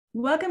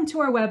Welcome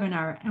to our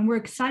webinar, and we're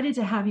excited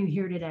to have you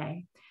here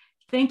today.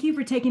 Thank you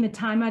for taking the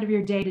time out of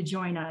your day to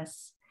join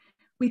us.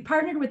 We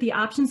partnered with the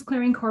Options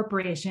Clearing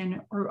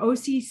Corporation, or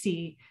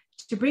OCC,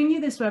 to bring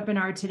you this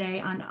webinar today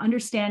on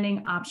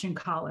understanding option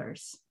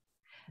collars.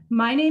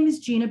 My name is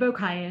Gina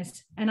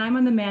Bocayas, and I'm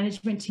on the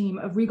management team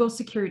of Regal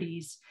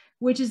Securities,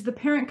 which is the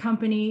parent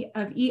company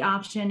of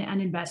eOption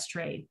and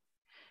InvestTrade.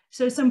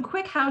 So some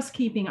quick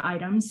housekeeping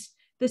items.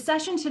 The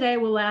session today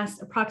will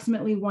last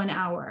approximately 1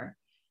 hour.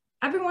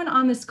 Everyone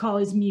on this call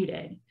is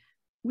muted.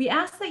 We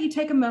ask that you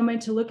take a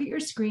moment to look at your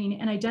screen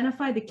and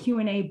identify the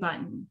Q&A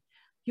button.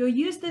 You'll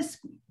use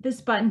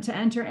this button to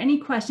enter any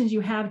questions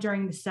you have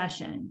during the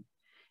session.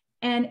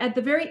 And at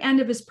the very end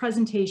of his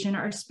presentation,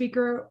 our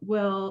speaker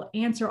will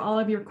answer all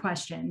of your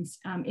questions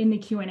in the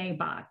Q&A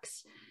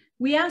box.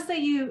 We ask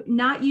that you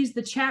not use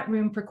the chat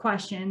room for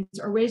questions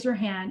or raise your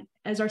hand,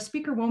 as our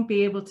speaker won't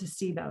be able to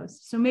see those.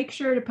 So make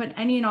sure to put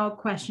any and all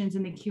questions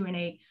in the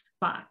Q&A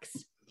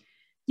box.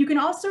 You can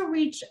also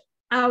reach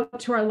out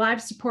to our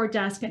live support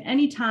desk at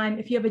any time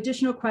if you have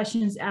additional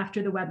questions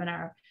after the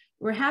webinar.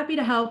 We're happy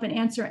to help and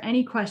answer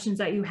any questions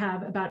that you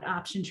have about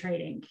option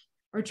trading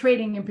or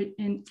trading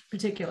in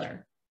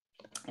particular.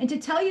 And to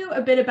tell you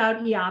a bit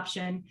about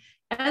eOption,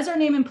 as our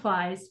name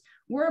implies,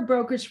 we're a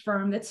brokerage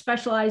firm that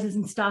specializes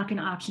in stock and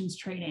options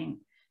trading.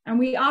 And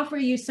we offer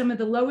you some of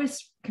the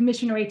lowest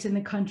commission rates in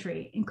the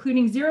country,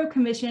 including 0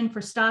 commission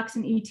for stocks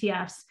and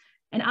ETFs,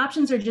 and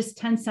options are just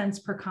 10 cents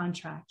per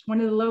contract,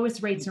 one of the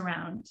lowest rates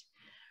around.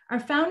 Our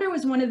founder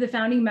was one of the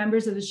founding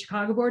members of the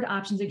Chicago Board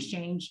Options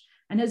Exchange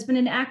and has been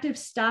an active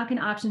stock and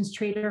options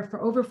trader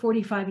for over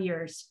 45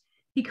 years.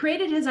 He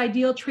created his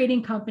ideal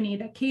trading company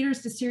that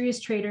caters to serious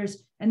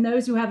traders and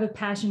those who have a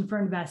passion for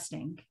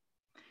investing.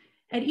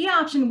 At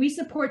eOption, we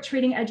support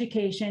trading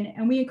education,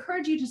 and we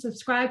encourage you to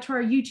subscribe to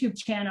our YouTube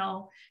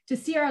channel to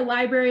see our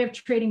library of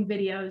trading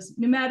videos,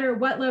 no matter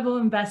what level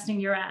of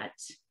investing you're at.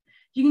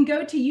 You can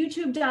go to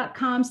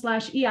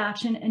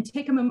youtube.com/eOption and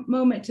take a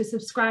moment to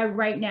subscribe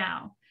right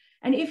now.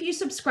 And if you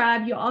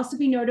subscribe, you'll also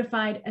be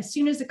notified as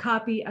soon as a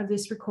copy of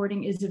this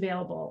recording is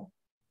available.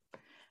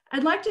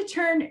 I'd like to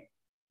turn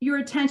your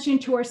attention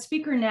to our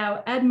speaker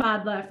now, Ed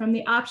Modla from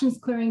the Options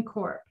Clearing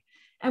Corp.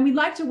 And we'd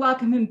like to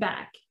welcome him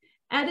back.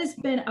 Ed has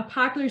been a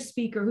popular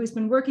speaker who's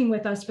been working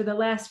with us for the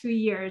last few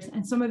years,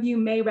 and some of you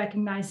may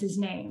recognize his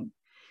name.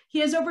 He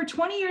has over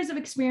 20 years of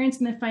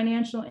experience in the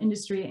financial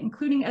industry,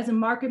 including as a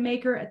market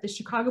maker at the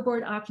Chicago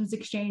Board Options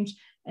Exchange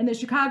and the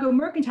Chicago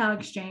Mercantile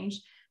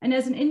Exchange, and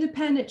as an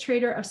independent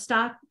trader of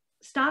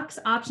stocks,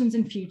 options,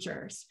 and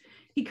futures.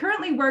 He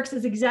currently works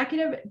as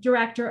Executive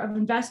Director of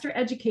Investor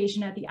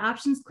Education at the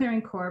Options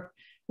Clearing Corp,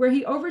 where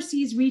he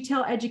oversees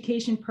retail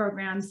education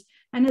programs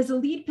and has a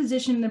lead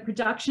position in the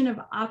production of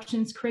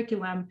options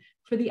curriculum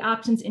for the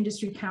Options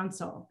Industry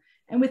Council.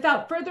 And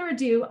without further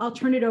ado, I'll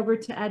turn it over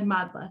to Ed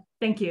Modla.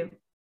 Thank you.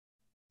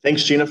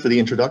 Thanks, Gina, for the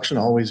introduction.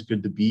 Always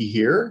good to be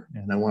here.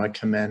 And I want to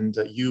commend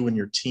you and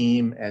your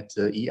team at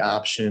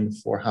eOption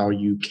for how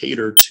you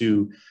cater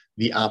to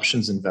the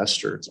options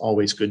investor. It's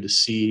always good to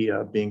see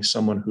being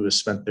someone who has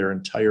spent their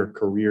entire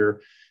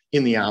career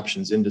in the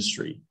options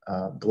industry.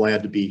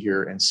 Glad to be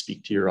here and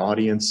speak to your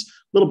audience. A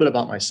little bit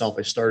about myself.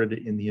 I started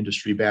in the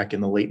industry back in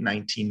the late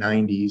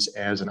 1990s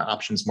as an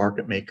options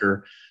market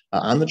maker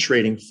on the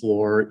trading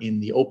floor in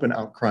the open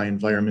outcry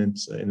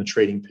environment in the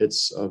trading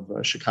pits of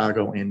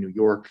Chicago and New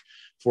York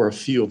for a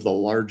few of the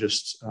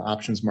largest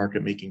options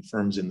market making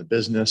firms in the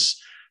business.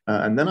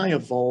 And then I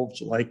evolved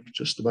like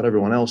just about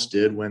everyone else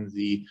did when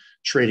the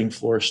trading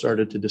floor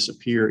started to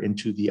disappear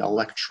into the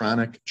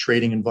electronic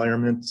trading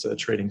environment,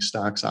 trading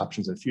stocks,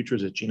 options, and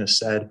futures, as Gina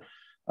said.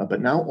 But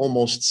now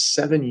almost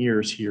 7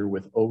 years here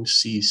with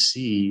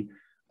OCC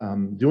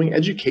doing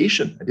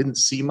education. I didn't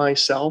see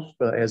myself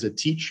as a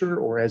teacher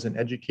or as an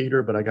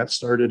educator, but I got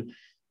started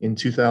in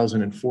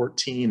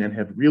 2014 and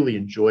have really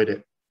enjoyed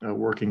it.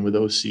 Working with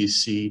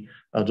OCC,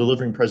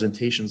 delivering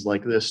presentations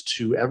like this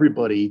to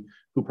everybody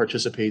who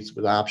participates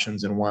with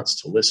options and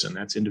wants to listen.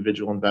 That's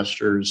individual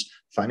investors,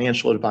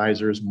 financial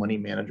advisors, money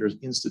managers,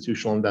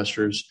 institutional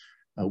investors.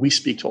 We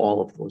speak to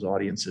all of those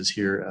audiences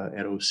here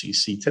at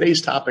OCC.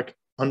 Today's topic,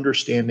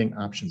 understanding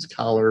options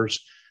collars.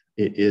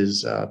 It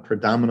is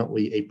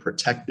predominantly a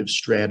protective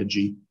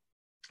strategy,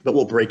 but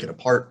we'll break it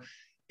apart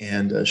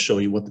and show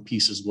you what the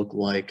pieces look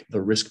like, the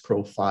risk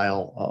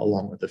profile,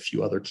 along with a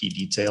few other key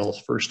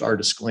details. First, our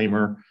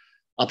disclaimer,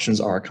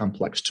 options are a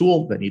complex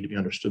tool that need to be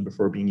understood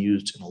before being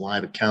used in a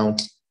live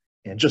account.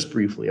 And just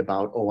briefly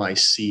about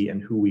OIC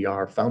and who we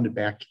are, founded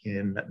back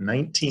in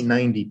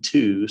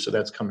 1992, so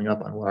that's coming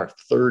up on our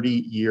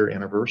 30-year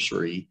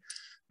anniversary.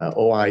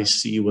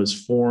 OIC was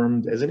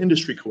formed as an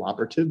industry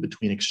cooperative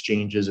between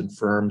exchanges and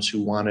firms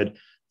who wanted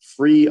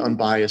free,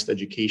 unbiased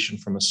education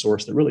from a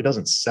source that really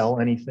doesn't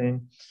sell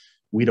anything.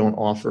 We don't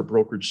offer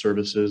brokerage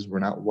services. We're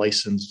not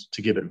licensed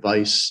to give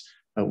advice.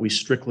 We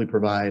strictly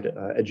provide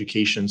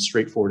education,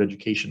 straightforward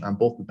education on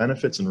both the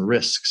benefits and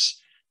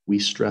risks. We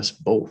stress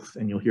both,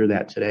 and you'll hear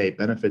that today,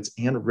 benefits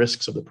and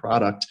risks of the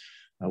product.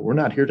 We're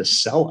not here to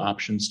sell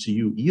options to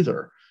you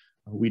either.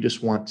 We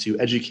just want to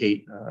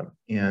educate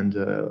and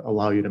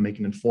allow you to make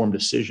an informed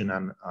decision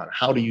on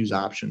how to use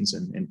options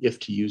and if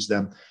to use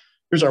them.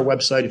 Here's our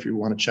website if you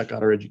want to check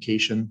out our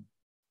education.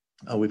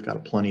 We've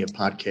got plenty of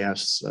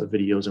podcasts,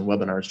 videos, and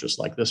webinars just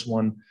like this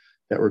one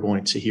that we're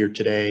going to hear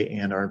today.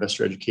 And our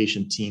investor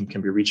education team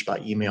can be reached by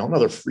email.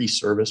 Another free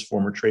service,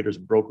 former traders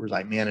and brokers.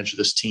 I manage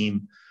this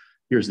team.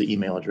 Here's the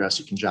email address.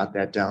 You can jot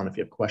that down if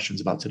you have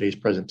questions about today's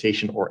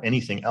presentation or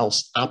anything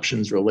else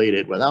options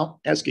related without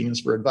asking us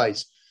for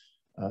advice.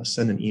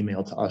 Send an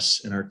email to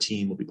us and our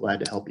team. We'll be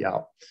glad to help you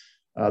out.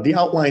 The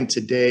outline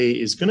today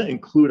is going to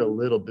include a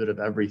little bit of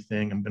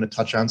everything. I'm going to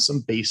touch on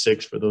some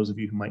basics for those of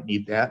you who might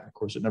need that. Of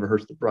course, it never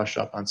hurts to brush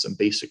up on some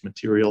basic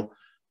material.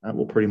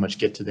 We'll pretty much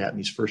get to that in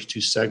these first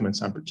two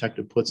segments on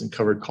protected puts and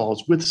covered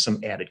calls with some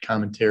added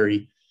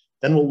commentary.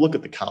 Then we'll look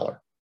at the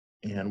collar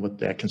and what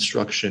that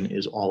construction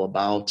is all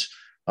about,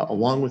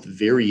 along with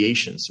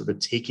variations, sort of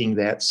taking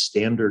that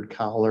standard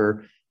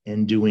collar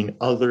and doing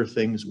other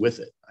things with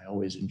it. I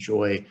always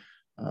enjoy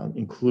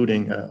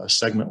including a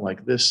segment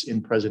like this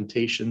in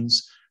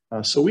presentations.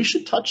 So we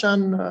should touch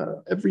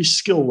on every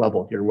skill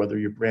level here, whether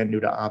you're brand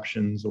new to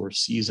options or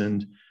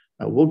seasoned.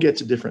 We'll get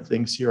to different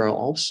things here. I'll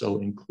also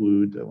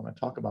include, when I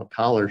talk about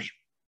collars,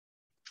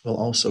 we'll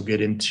also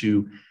get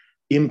into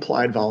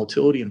implied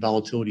volatility and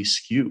volatility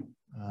skew.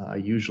 I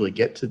usually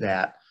get to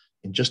that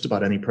in just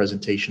about any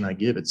presentation I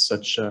give. It's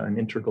such an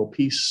integral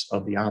piece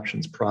of the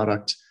options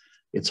product.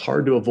 It's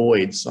hard to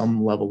avoid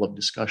some level of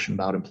discussion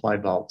about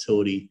implied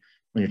volatility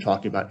when you're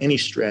talking about any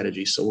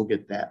strategy. So we'll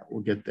get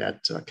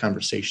that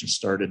conversation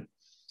started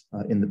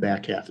in the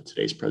back half of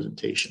today's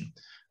presentation.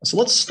 So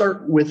let's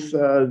start with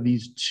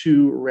these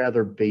two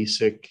rather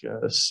basic,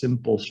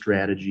 simple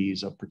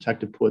strategies of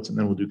protected puts, and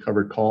then we'll do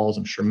covered calls.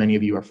 I'm sure many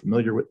of you are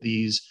familiar with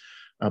these,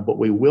 but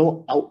we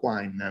will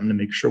outline them to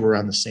make sure we're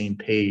on the same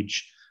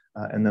page,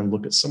 and then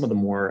look at some of the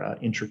more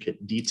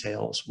intricate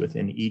details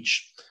within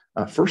each.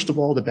 First of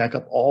all, to back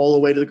up all the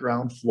way to the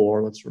ground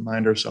floor, let's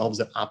remind ourselves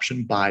that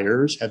option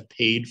buyers have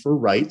paid for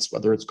rights,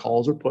 whether it's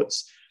calls or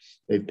puts.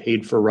 They've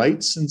paid for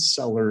rights, and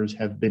sellers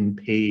have been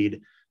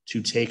paid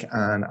to take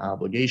on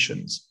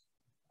obligations.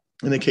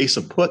 In the case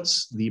of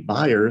puts, the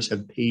buyers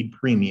have paid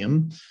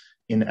premium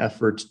in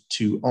effort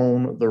to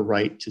own the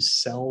right to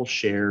sell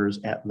shares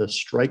at the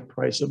strike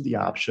price of the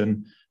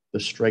option, the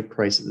strike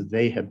price that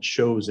they have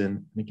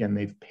chosen. And again,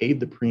 they've paid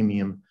the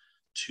premium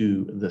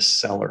to the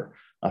seller.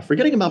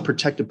 Forgetting about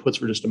protected puts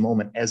for just a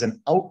moment, as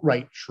an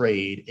outright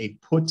trade, a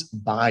put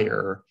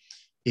buyer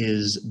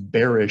is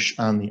bearish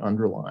on the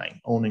underlying,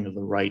 owning of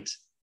the right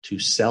to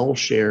sell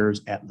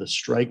shares at the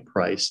strike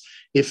price.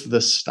 If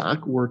the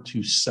stock were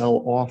to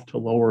sell off to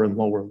lower and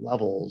lower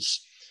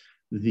levels,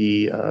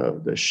 the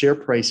share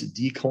price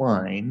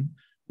decline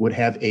would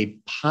have a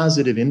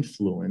positive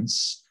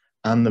influence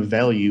on the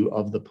value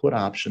of the put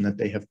option that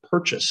they have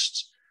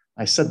purchased.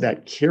 I said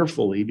that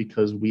carefully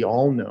because we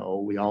all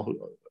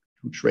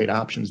who trade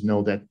options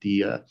know that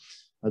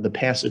the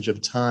passage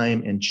of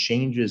time and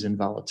changes in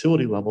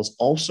volatility levels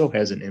also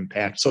has an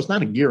impact. So it's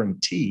not a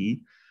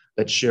guarantee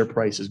that share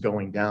price is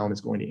going down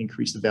is going to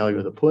increase the value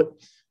of the put.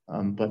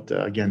 But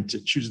again, to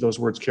choose those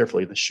words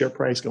carefully, the share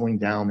price going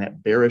down,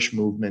 that bearish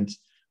movement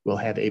will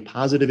have a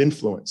positive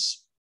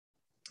influence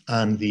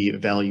on the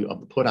value of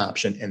the put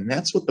option. And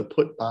that's what the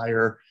put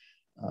buyer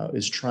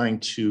is trying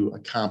to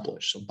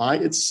accomplish. So by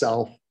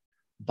itself,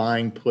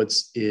 buying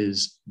puts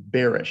is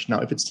bearish.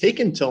 Now, if it's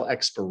taken till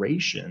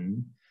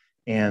expiration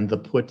and the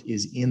put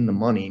is in the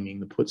money, meaning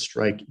the put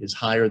strike is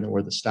higher than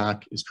where the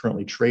stock is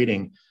currently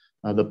trading,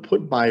 the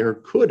put buyer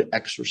could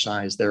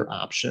exercise their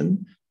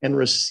option and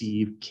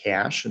receive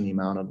cash in the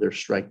amount of their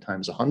strike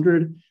times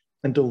 100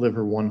 and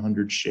deliver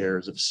 100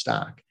 shares of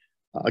stock.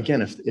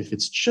 Again, if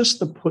it's just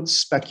the put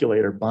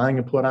speculator buying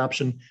a put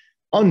option,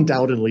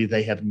 undoubtedly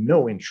they have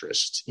no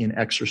interest in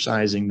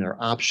exercising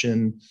their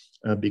option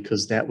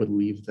because that would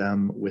leave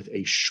them with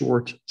a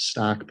short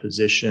stock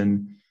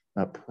position,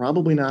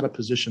 probably not a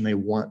position they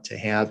want to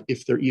have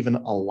if they're even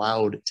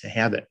allowed to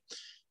have it.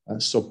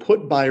 So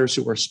put buyers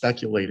who are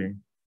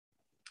speculating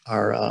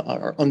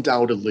are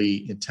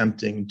undoubtedly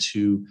attempting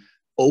to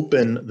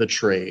open the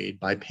trade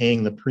by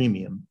paying the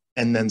premium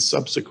and then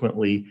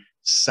subsequently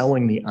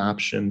selling the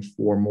option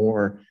for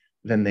more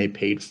than they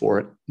paid for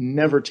it,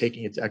 never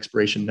taking it to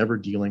expiration, never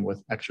dealing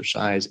with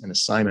exercise and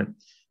assignment.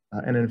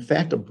 And in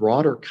fact, a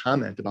broader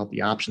comment about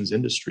the options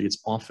industry,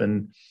 it's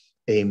often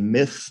a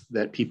myth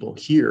that people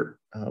hear,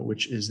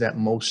 which is that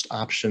most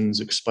options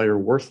expire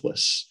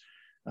worthless,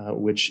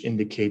 which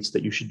indicates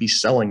that you should be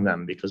selling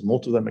them because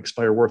most of them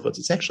expire worthless.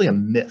 It's actually a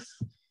myth,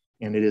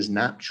 and it is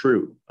not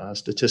true.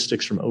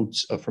 Statistics from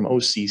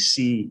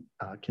OCC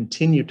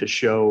continue to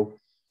show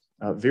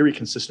very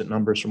consistent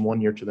numbers from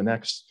one year to the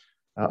next.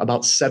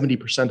 About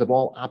 70% of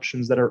all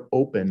options that are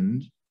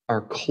opened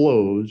are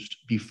closed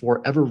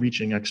before ever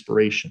reaching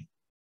expiration,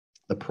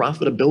 the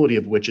profitability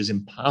of which is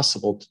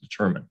impossible to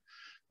determine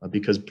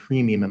because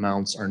premium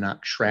amounts are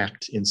not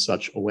tracked in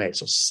such a way.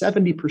 So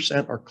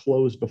 70% are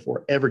closed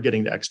before ever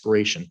getting to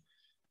expiration.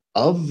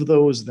 Of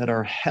those that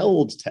are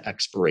held to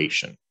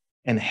expiration,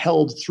 and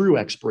held through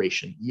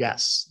expiration.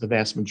 Yes, the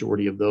vast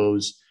majority of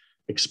those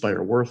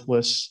expire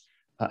worthless.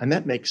 And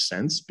that makes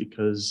sense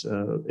because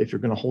if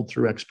you're going to hold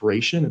through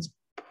expiration, it's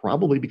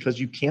probably because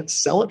you can't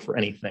sell it for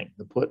anything.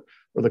 The put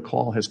or the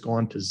call has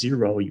gone to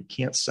zero. You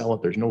can't sell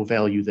it. There's no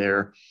value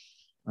there.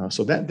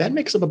 So that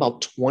makes up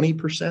about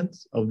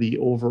 20% of the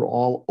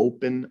overall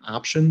open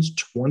options.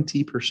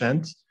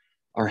 20%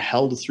 are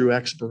held through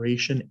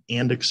expiration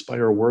and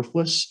expire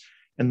worthless.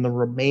 And the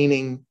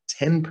remaining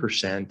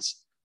 10%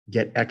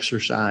 get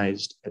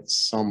exercised at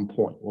some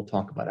point. We'll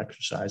talk about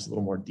exercise a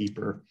little more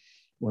deeper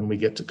when we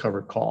get to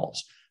covered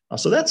calls.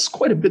 So that's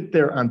quite a bit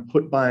there on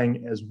put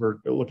buying as we're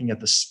looking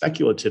at the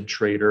speculative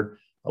trader.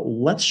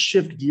 Let's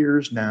shift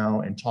gears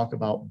now and talk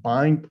about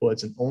buying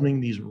puts and owning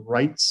these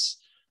rights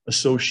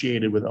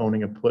associated with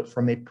owning a put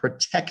from a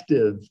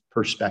protective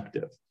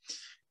perspective.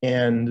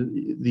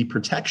 And the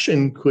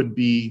protection could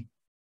be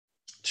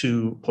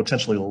to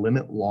potentially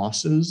limit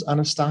losses on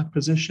a stock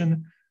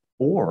position,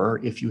 or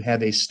if you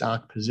have a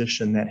stock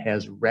position that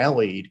has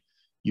rallied,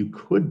 you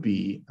could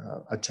be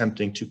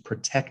attempting to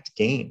protect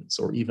gains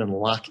or even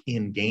lock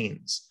in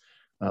gains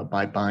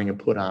by buying a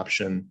put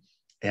option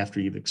after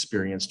you've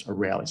experienced a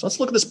rally. So let's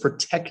look at this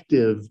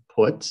protective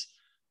put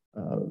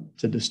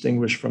to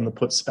distinguish from the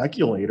put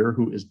speculator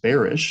who is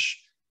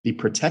bearish. The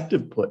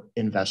protective put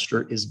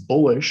investor is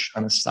bullish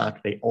on a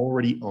stock they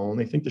already own.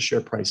 They think the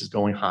share price is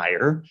going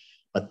higher,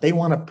 but they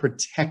want to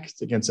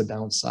protect against a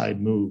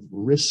downside move.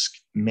 Risk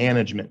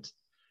management.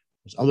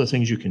 There's other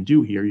things you can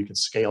do here. You can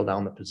scale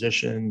down the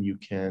position. You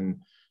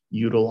can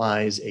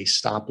utilize a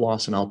stop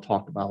loss, and I'll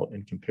talk about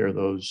and compare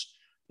those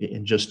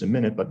in just a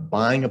minute. But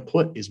buying a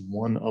put is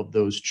one of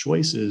those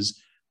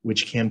choices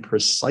which can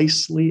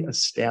precisely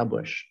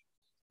establish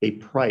a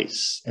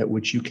price at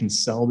which you can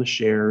sell the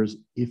shares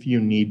if you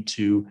need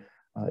to,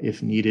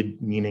 if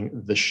needed, meaning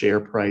the share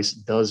price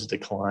does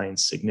decline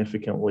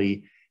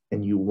significantly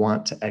and you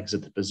want to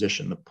exit the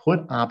position. The put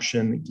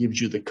option gives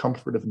you the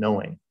comfort of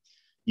knowing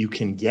you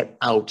can get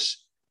out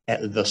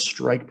at the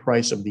strike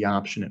price of the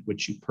option at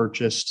which you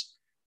purchased.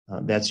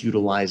 That's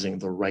utilizing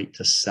the right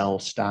to sell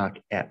stock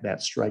at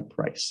that strike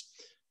price.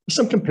 There's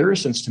some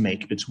comparisons to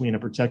make between a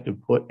protective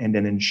put and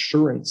an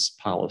insurance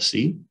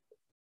policy.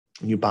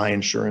 You buy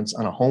insurance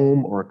on a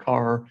home or a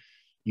car,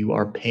 you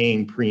are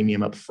paying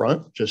premium up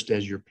front, just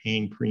as you're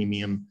paying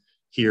premium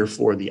here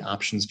for the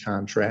options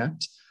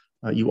contract.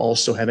 You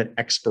also have an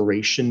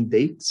expiration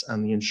date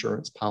on the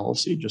insurance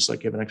policy, just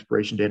like you have an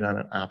expiration date on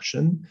an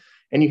option.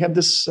 And you have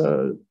this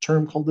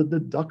term called the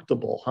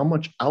deductible. How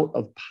much out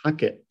of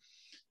pocket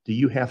do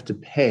you have to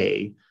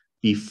pay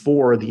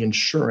before the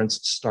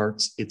insurance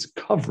starts its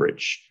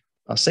coverage?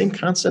 Same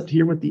concept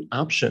here with the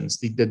options.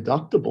 The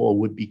deductible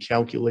would be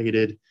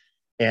calculated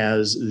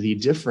as the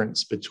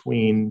difference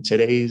between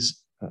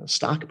today's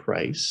stock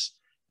price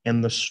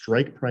and the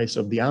strike price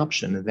of the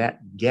option.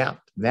 That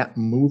gap, that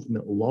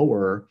movement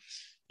lower,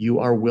 you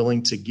are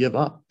willing to give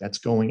up. That's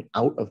going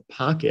out of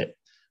pocket.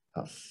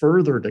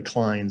 Further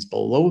declines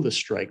below the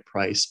strike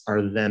price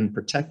are then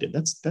protected.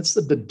 That's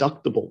the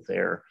deductible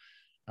there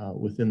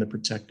within the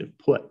protective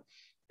put.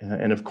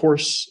 And of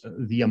course,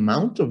 the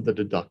amount of the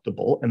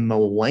deductible and the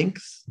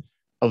length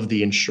of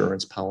the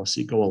insurance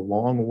policy go a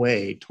long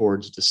way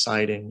towards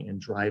deciding and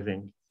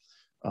driving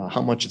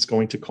how much it's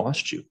going to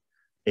cost you.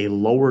 A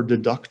lower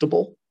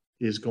deductible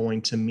is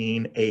going to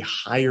mean a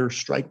higher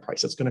strike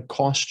price. That's going to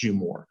cost you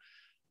more.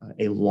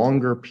 A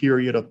longer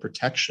period of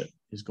protection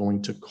is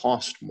going to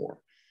cost more.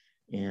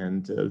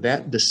 And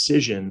that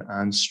decision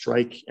on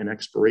strike and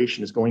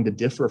expiration is going to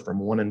differ from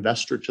one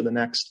investor to the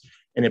next.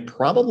 And it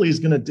probably is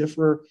going to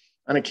differ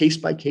on a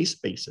case-by-case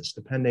basis,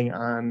 depending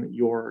on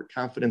your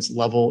confidence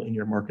level in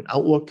your market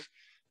outlook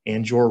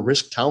and your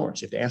risk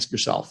tolerance. You have to ask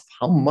yourself,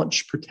 how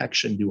much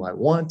protection do I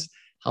want?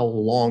 How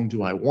long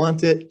do I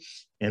want it?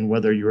 And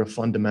whether you're a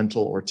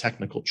fundamental or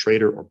technical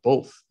trader or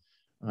both,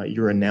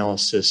 your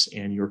analysis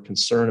and your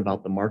concern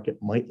about the market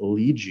might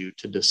lead you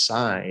to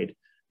decide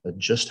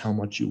just how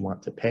much you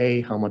want to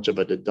pay, how much of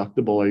a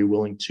deductible are you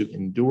willing to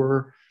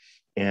endure,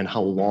 and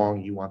how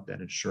long you want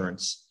that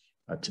insurance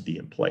to be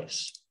in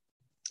place.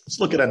 Let's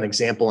look at an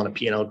example on a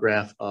P&L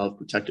graph of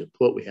protected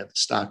put. We have the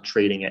stock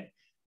trading at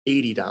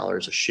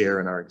 $80 a share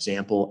in our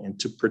example. And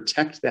to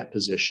protect that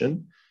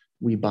position,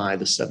 we buy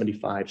the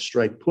 75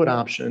 strike put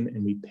option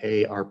and we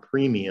pay our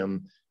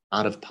premium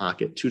out of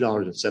pocket,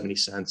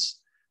 $2.70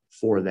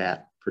 for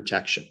that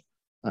protection.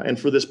 And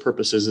for this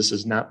purposes, this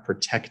is not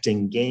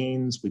protecting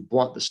gains. We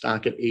bought the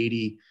stock at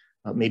 80.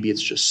 Maybe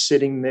it's just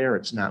sitting there.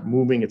 It's not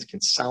moving. It's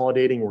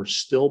consolidating. We're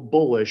still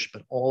bullish,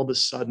 but all of a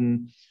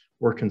sudden,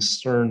 we're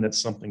concerned that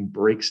something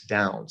breaks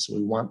down. So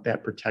we want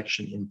that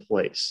protection in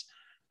place.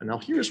 And now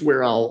here's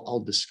where I'll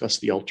discuss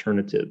the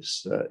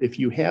alternatives. If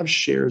you have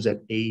shares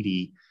at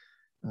 80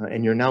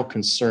 and you're now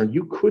concerned,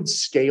 you could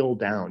scale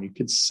down. You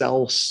could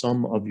sell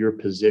some of your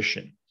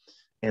position,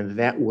 and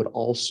that would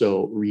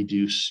also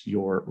reduce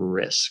your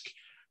risk.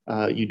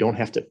 You don't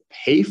have to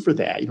pay for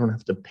that. You don't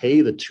have to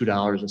pay the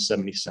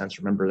 $2.70.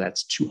 Remember,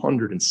 that's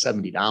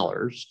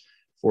 $270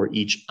 for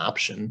each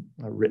option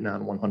written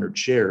on 100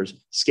 shares.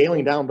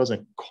 Scaling down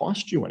doesn't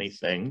cost you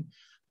anything,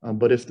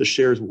 but if the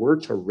shares were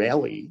to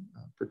rally,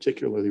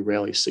 particularly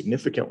rally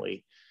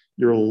significantly,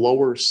 your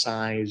lower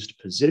sized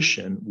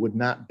position would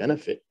not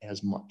benefit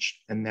as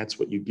much. And that's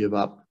what you give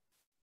up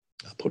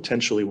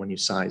potentially when you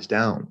size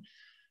down.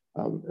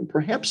 And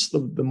perhaps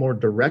the more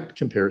direct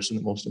comparison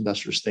that most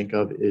investors think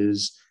of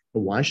is,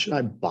 why should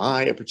I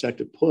buy a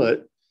protected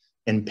put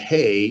and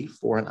pay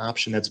for an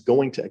option that's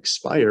going to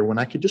expire when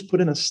I could just put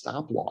in a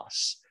stop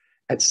loss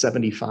at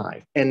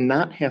 75 and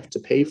not have to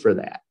pay for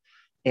that?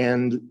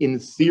 And in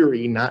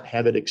theory, not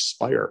have it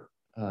expire,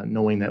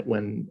 knowing that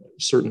when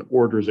certain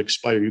orders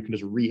expire, you can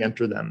just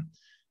re-enter them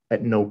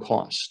at no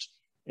cost.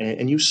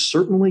 And you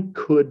certainly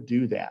could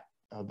do that.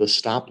 The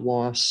stop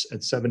loss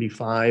at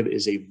 75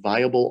 is a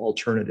viable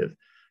alternative,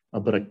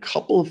 but a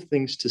couple of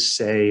things to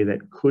say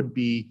that could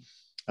be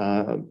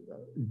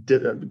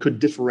could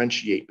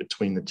differentiate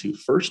between the two.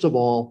 First of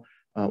all,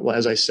 well,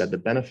 as I said, the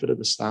benefit of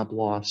the stop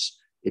loss,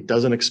 it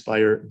doesn't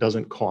expire,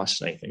 doesn't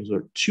cost anything. So there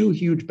are two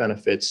huge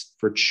benefits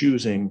for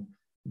choosing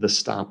the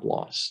stop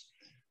loss.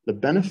 The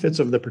benefits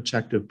of the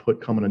protective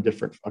put come in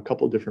a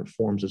couple of different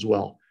forms as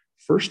well.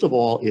 First of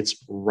all,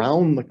 it's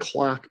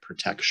round-the-clock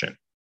protection.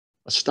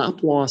 A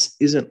stop loss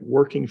isn't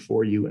working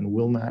for you and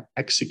will not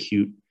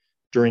execute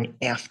during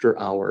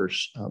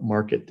after-hours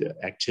market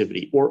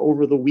activity or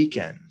over the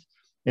weekend.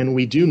 And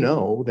we do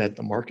know that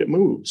the market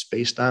moves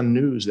based on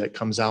news that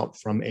comes out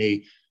from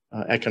a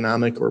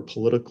economic or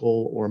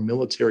political or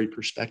military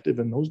perspective,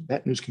 and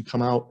that news can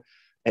come out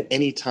at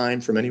any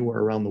time from anywhere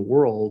around the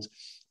world.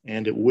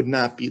 And it would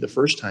not be the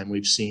first time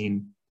we've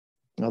seen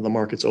the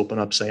markets open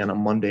up, say, on a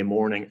Monday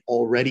morning,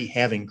 already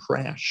having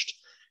crashed.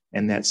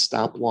 And that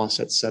stop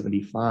loss at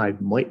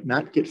 75 might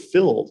not get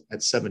filled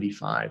at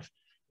 75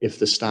 if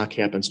the stock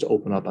happens to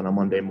open up on a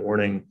Monday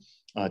morning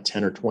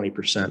 10 or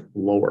 20%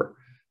 lower.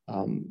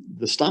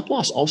 The stop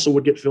loss also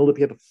would get filled if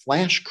you have a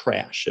flash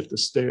crash. If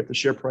the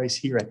share price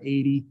here at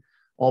 80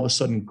 all of a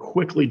sudden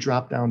quickly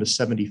dropped down to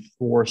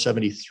 74,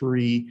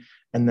 73,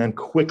 and then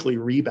quickly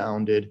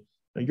rebounded,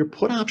 your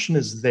put option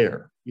is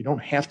there. You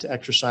don't have to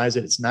exercise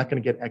it. It's not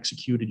going to get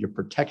executed. Your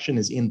protection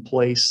is in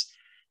place.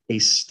 A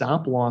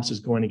stop loss is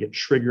going to get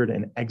triggered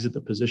and exit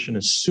the position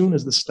as soon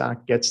as the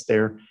stock gets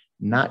there,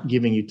 not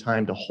giving you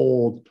time to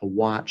hold, to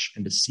watch,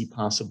 and to see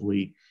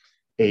possibly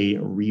a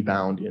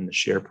rebound in the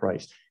share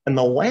price. And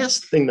the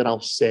last thing that I'll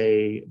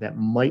say that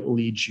might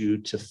lead you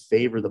to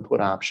favor the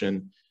put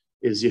option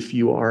is if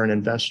you are an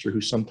investor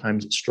who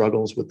sometimes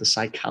struggles with the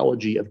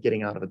psychology of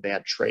getting out of a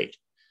bad trade.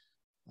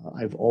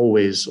 I've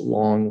always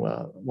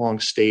long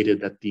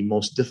stated that the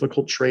most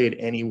difficult trade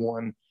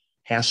anyone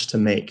has to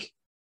make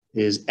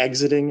is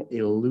exiting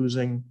a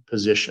losing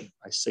position.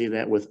 I say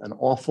that with an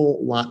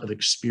awful lot of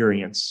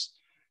experience,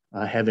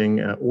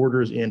 having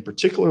orders in,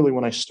 particularly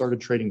when I started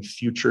trading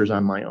futures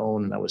on my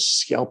own and I was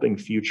scalping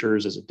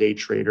futures as a day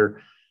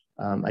trader.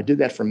 I did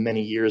that for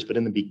many years, but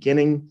in the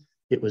beginning,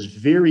 it was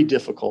very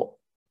difficult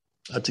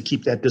to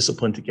keep that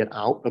discipline to get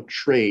out of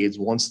trades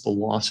once the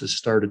losses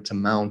started to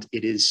mount.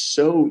 It is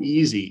so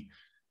easy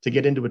to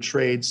get into a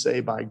trade,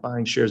 say by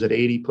buying shares at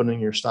 80, putting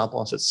your stop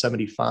loss at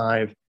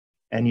 75,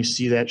 and you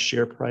see that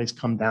share price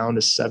come down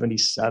to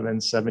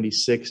 77,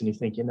 76, and you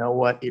think, you know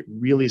what, it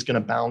really is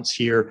going to bounce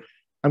here.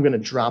 I'm going to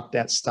drop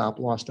that stop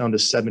loss down to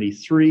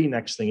 73.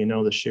 Next thing you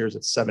know, the share's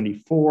at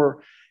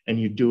 74, and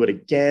you do it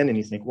again, and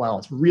you think, wow,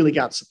 it's really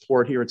got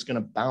support here. It's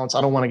going to bounce.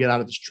 I don't want to get out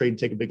of this trade and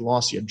take a big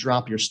loss. So you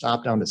drop your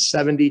stop down to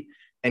 70,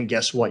 and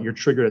guess what? You're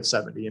triggered at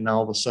 70, and now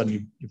all of a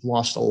sudden you've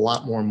lost a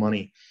lot more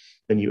money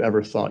than you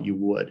ever thought you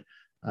would.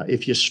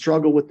 If you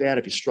struggle with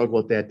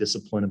that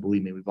discipline, and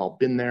believe me, we've all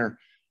been there,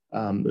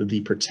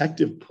 the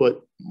protective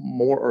put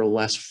more or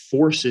less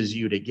forces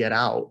you to get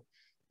out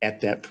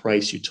at that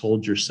price you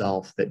told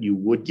yourself that you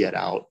would get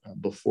out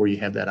before you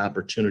have that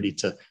opportunity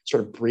to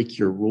sort of break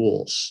your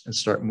rules and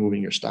start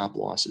moving your stop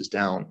losses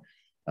down.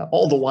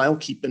 All the while,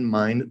 keep in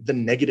mind the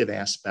negative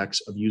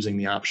aspects of using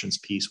the options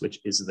piece, which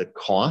is the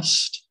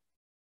cost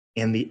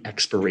and the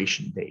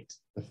expiration date.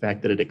 The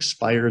fact that it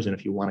expires, and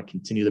if you want to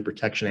continue the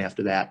protection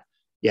after that,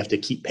 you have to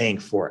keep paying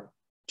for it.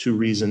 Two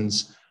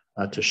reasons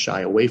to shy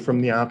away from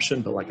the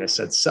option, but like I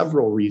said,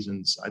 several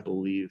reasons, I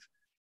believe,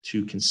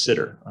 to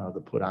consider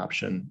the put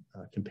option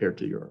compared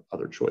to your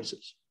other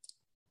choices.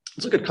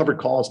 Let's look at covered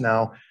calls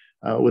now.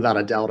 Without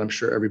a doubt, I'm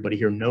sure everybody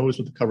here knows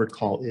what the covered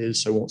call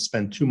is, so I won't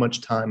spend too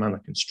much time on the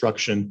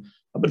construction,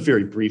 but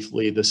very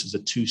briefly, this is a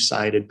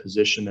two-sided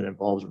position that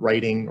involves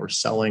writing or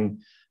selling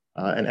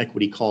an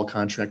equity call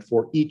contract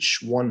for each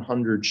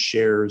 100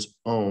 shares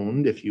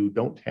owned. If you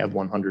don't have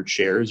 100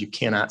 shares, you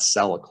cannot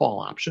sell a call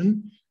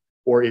option.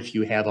 Or if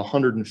you have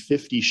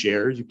 150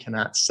 shares, you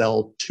cannot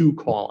sell two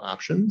call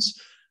options.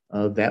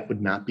 That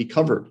would not be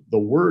covered. The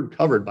word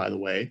covered, by the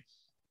way,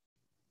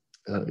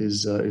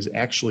 is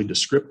actually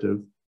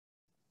descriptive.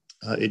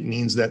 It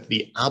means that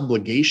the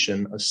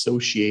obligation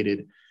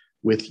associated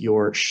with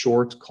your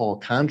short call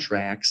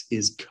contracts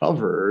is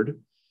covered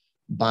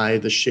by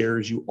the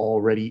shares you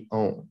already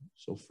own.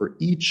 So for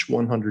each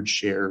 100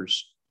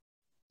 shares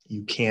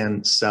you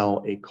can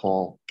sell a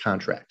call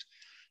contract.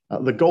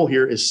 The goal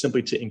here is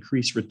simply to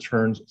increase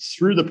returns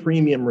through the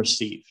premium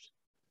received.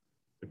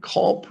 The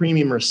call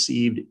premium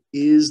received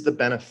is the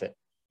benefit.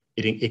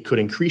 It could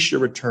increase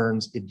your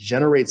returns. It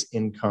generates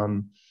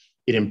income.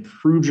 It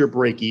improves your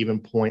break-even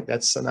point.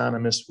 That's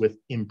synonymous with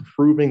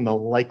improving the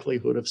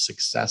likelihood of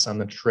success on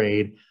the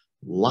trade.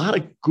 A lot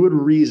of good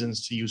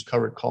reasons to use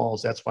covered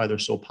calls. That's why they're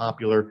so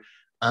popular.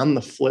 On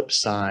the flip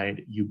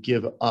side, you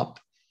give up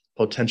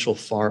potential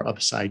far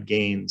upside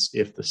gains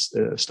if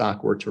the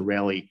stock were to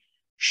rally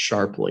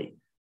sharply.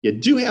 You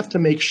do have to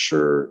make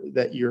sure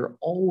that you're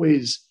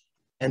always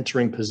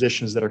entering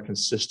positions that are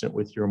consistent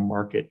with your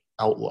market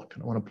outlook.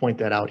 And I want to point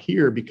that out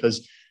here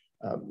because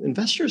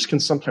investors can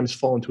sometimes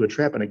fall into a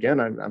trap. And again,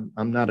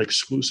 I'm not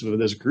exclusive of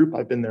this group.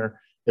 I've been there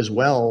as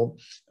well.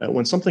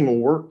 When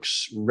something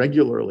works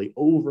regularly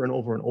over and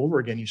over and over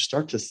again, you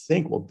start to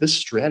think, well, this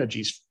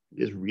strategy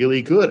is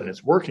really good and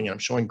it's working and I'm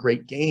showing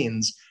great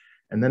gains.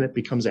 And then it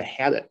becomes a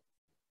habit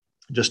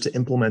just to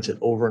implement it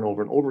over and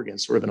over and over again,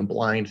 sort of in a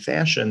blind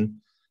fashion.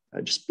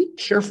 Just be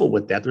careful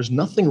with that. There's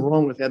nothing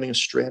wrong with having a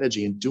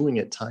strategy and doing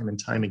it time and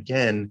time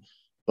again.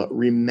 But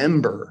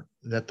remember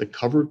that the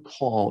covered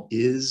call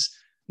is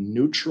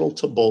neutral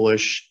to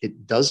bullish.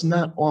 It does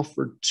not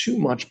offer too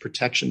much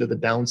protection to the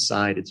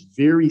downside. It's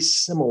very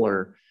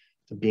similar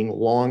to being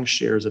long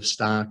shares of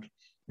stock.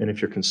 And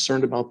if you're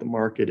concerned about the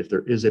market, if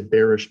there is a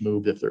bearish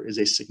move, if there is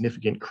a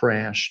significant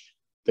crash,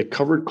 the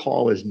covered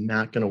call is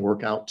not going to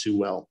work out too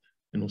well.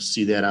 And we'll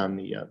see that on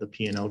the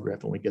P&L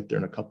graph when we get there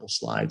in a couple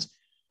slides.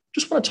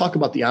 Just want to talk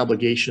about the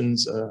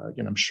obligations.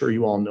 Again, I'm sure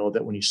you all know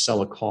that when you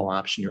sell a call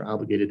option, you're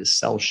obligated to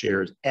sell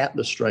shares at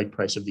the strike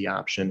price of the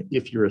option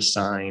if you're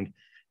assigned.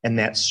 And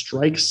that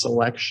strike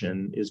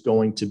selection is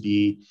going to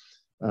be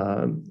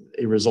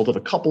a result of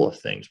a couple of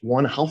things.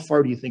 One, how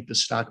far do you think the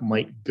stock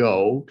might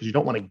go? Because you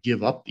don't want to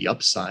give up the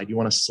upside. You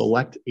want to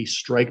select a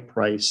strike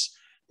price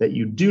that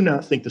you do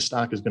not think the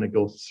stock is going to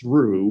go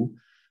through.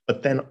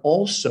 But then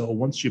also,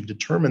 once you've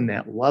determined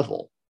that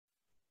level,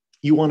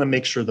 you want to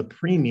make sure the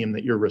premium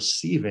that you're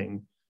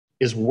receiving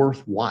is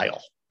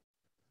worthwhile.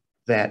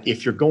 That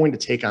if you're going to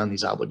take on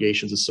these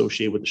obligations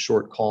associated with the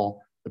short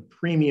call, the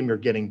premium you're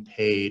getting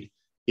paid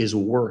is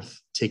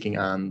worth taking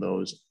on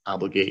those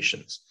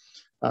obligations.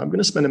 I'm going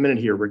to spend a minute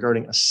here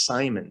regarding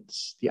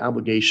assignments, the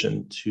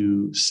obligation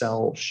to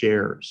sell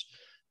shares.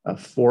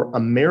 For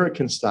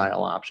American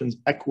style options,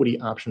 equity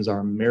options are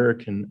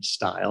American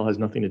style, has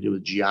nothing to do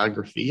with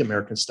geography.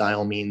 American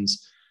style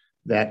means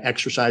that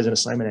exercise and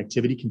assignment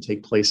activity can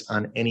take place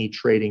on any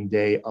trading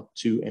day up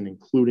to and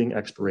including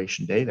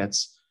expiration day.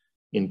 That's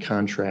in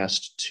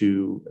contrast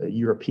to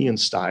European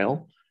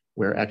style,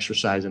 where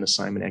exercise and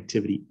assignment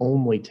activity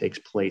only takes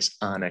place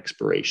on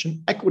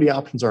expiration. Equity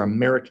options are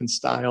American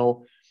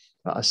style.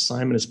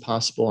 Assignment is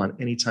possible on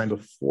any time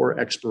before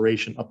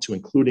expiration up to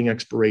including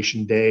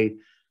expiration day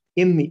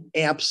in the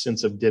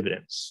absence of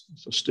dividends.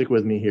 So stick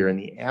with me here. In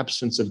the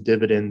absence of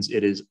dividends,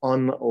 it is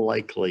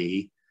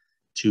unlikely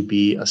to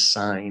be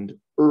assigned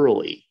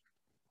early.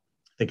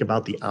 Think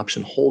about the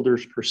option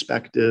holder's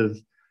perspective.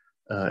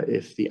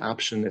 If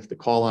the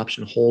call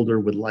option holder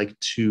would like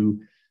to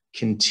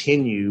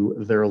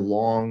continue their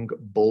long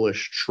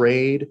bullish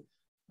trade,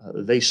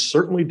 they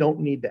certainly don't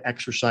need to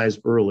exercise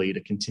early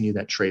to continue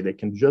that trade. They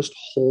can just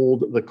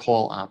hold the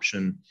call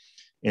option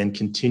and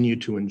continue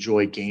to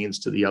enjoy gains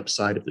to the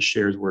upside if the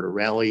shares were to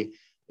rally.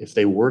 If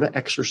they were to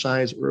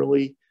exercise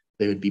early,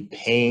 they would be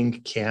paying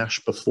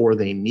cash before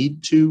they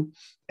need to,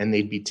 and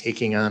they'd be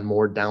taking on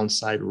more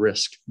downside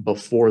risk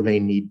before they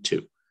need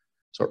to.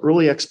 So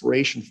early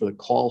expiration for the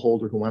call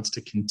holder who wants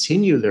to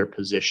continue their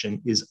position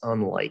is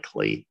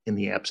unlikely in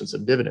the absence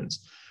of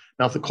dividends.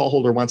 Now, if the call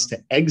holder wants to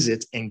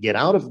exit and get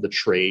out of the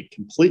trade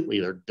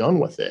completely, they're done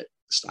with it.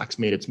 The stock's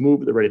made its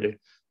move, they're ready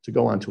to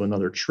go on to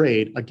another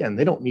trade. Again,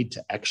 they don't need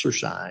to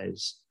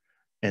exercise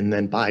and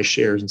then buy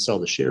shares and sell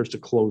the shares to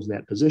close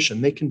that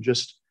position. They can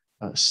just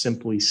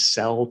simply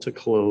sell to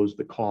close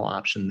the call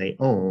option they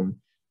own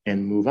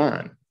and move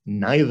on.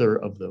 Neither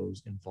of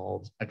those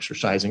involves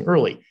exercising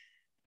early.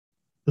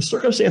 The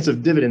circumstance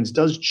of dividends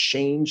does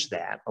change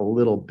that a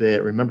little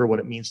bit. Remember what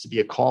it means to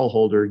be a call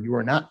holder. You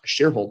are not a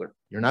shareholder.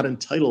 You're not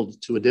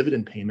entitled to a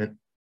dividend payment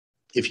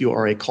if you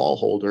are a call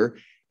holder.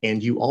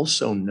 And you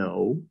also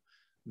know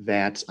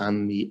that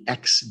on the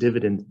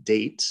ex-dividend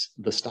date,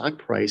 the stock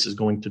price is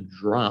going to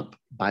drop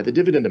by the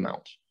dividend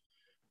amount.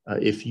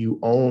 If you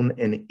own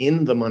an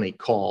in-the-money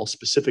call,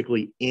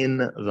 specifically in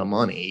the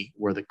money,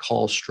 where the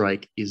call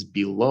strike is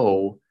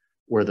below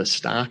where the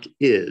stock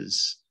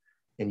is,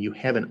 and you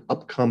have an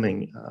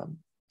upcoming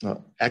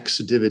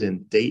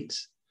ex-dividend date,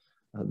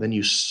 then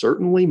you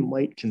certainly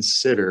might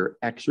consider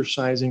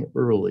exercising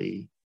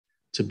early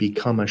to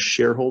become a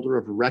shareholder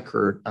of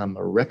record on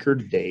the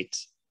record date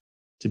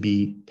to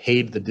be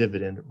paid the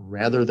dividend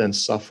rather than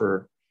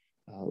suffer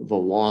the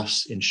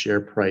loss in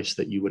share price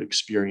that you would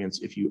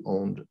experience if you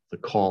owned the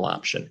call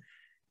option.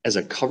 As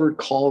a covered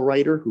call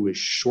writer who is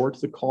short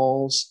the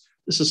calls,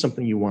 this is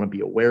something you want to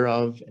be aware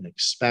of and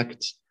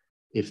expect.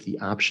 If the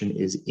option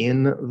is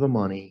in the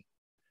money,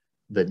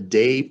 the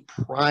day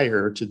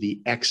prior to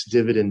the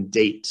ex-dividend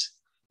date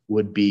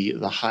would be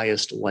the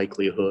highest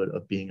likelihood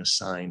of being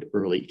assigned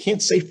early. You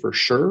can't say for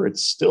sure.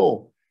 It's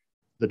still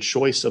the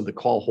choice of the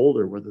call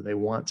holder whether they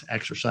want to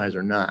exercise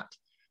or not.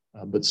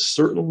 But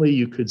certainly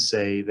you could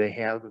say they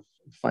have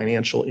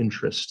financial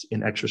interest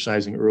in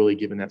exercising early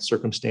given that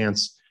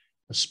circumstance,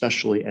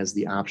 especially as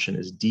the option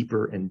is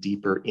deeper and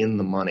deeper in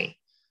the money.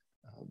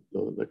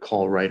 The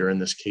call writer in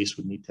this case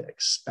would need to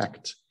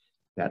expect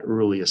that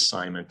early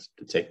assignment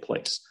to take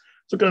place.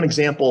 Let's look at an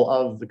example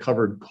of the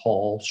covered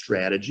call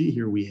strategy.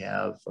 Here we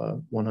have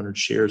 100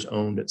 shares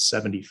owned at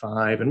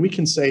 75. And we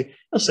can say,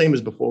 the same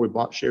as before, we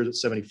bought shares at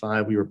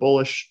 75. We were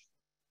bullish.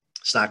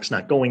 Stock's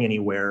not going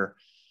anywhere.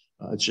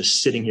 It's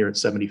just sitting here at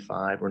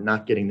 75. We're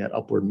not getting that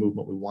upward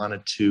movement we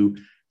wanted to.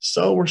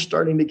 So we're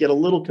starting to get a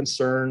little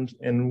concerned,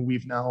 and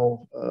we've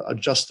now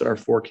adjusted our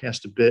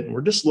forecast a bit. And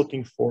we're just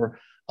looking for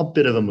a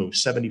bit of a move,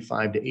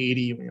 75 to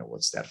 80.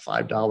 What's that?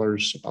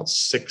 $5, about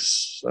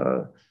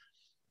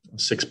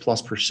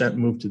 6+%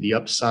 move to the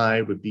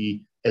upside would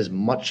be as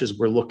much as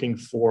we're looking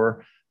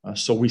for.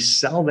 So we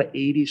sell the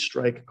 80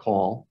 strike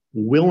call,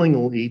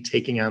 willingly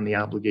taking on the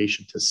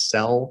obligation to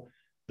sell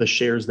the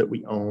shares that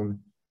we own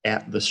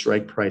at the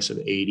strike price of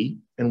 80,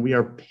 and we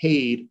are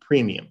paid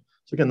premium.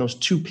 So again, those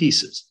two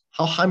pieces.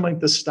 How high might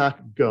the stock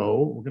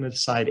go? We're going to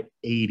decide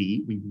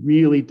 80. We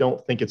really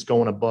don't think it's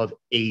going above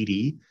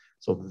 80.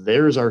 So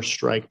there's our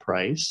strike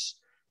price.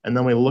 And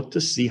then we look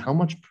to see how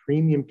much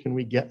premium can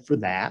we get for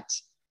that.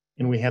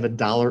 And we have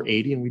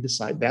 $1.80, and we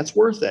decide that's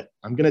worth it.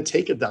 I'm going to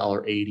take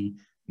 $1.80.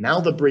 Now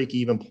the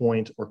break-even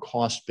point or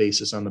cost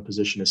basis on the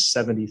position is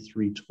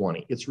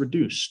 $73.20. It's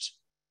reduced.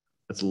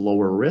 That's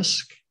lower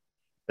risk.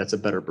 That's a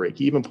better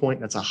break-even point.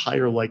 That's a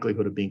higher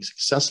likelihood of being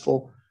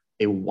successful,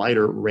 a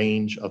wider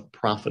range of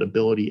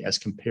profitability as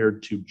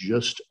compared to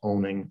just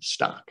owning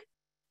stock.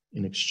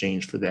 In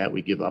exchange for that,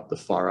 we give up the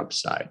far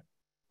upside.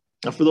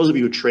 Now, for those of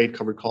you who trade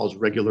covered calls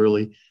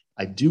regularly,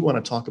 I do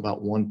want to talk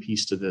about one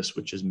piece to this,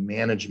 which is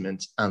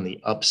management on the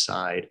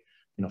upside.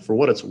 For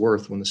what it's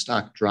worth, when the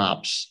stock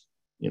drops,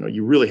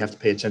 you really have to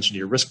pay attention to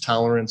your risk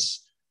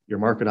tolerance, your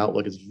market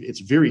outlook. It's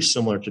very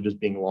similar to just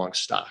being long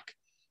stock.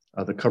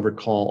 The covered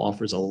call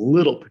offers a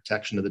little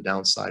protection to the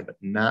downside, but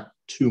not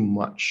too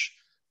much.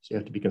 So you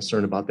have to be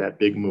concerned about that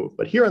big move.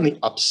 But here on the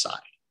upside,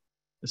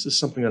 this is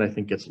something that I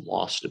think gets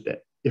lost a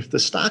bit. If the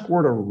stock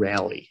were to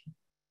rally,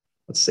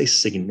 let's say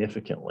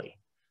significantly,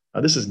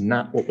 this is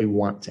not what we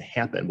want to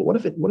happen. But what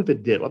if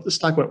it did? What if the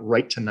stock went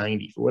right to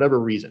 90 for whatever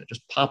reason? It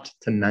just popped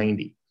to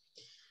 90.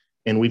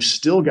 And we've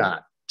still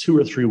got 2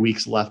 or 3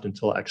 weeks left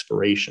until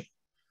expiration.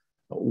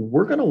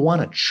 We're going to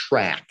want to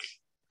track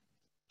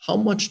how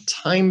much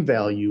time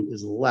value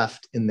is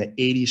left in the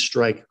 80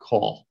 strike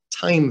call.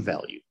 Time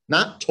value,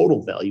 not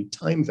total value,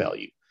 time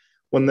value.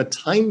 When the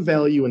time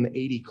value in the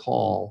 80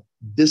 call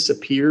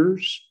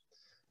disappears,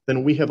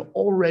 then we have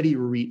already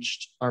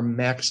reached our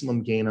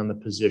maximum gain on the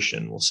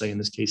position. We'll say in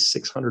this case,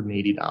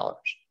 $680. Now,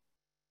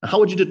 how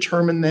would you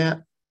determine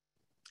that?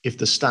 If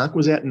the stock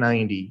was at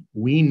 90,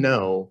 we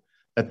know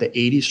that the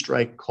 80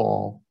 strike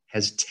call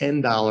has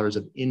 $10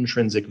 of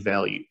intrinsic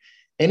value.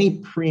 Any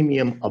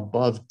premium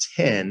above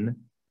 10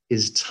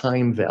 is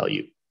time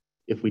value.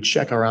 If we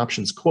check our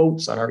options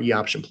quotes on our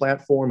eOption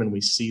platform and we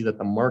see that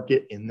the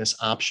market in this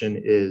option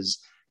is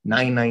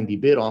 990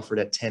 bid offered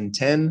at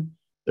 1010,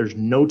 there's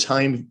no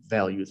time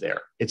value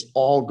there. It's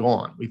all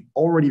gone. We've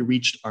already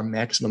reached our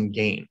maximum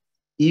gain.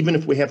 Even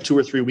if we have 2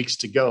 or 3 weeks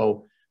to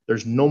go,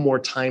 there's no more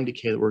time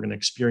decay that we're going to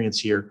experience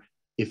here.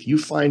 If you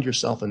find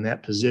yourself in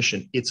that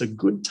position, it's a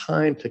good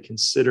time to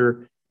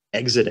consider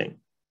exiting,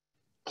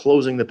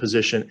 closing the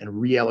position, and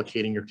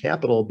reallocating your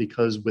capital,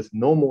 because with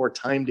no more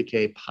time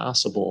decay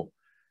possible,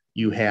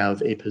 you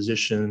have a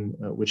position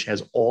which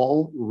has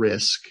all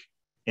risk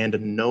and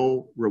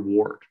no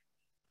reward.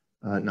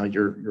 Now,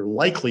 you're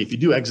likely, if you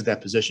do exit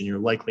that position, you're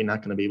likely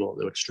not going to be able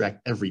to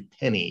extract every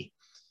penny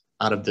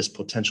out of this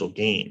potential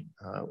gain.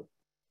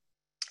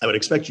 I would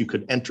expect you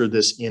could enter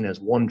this in as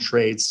one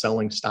trade,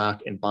 selling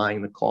stock and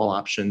buying the call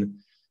option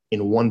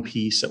in one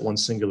piece at one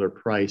singular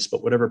price.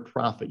 But whatever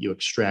profit you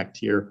extract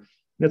here,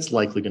 it's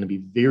likely going to be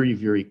very,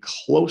 very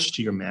close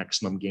to your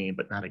maximum gain,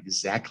 but not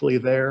exactly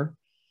there.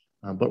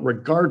 But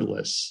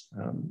regardless,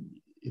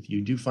 if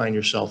you do find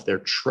yourself there,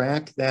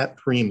 track that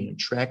premium,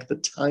 track the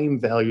time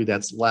value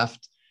that's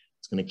left.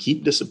 It's going to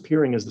keep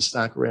disappearing as the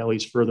stock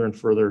rallies further and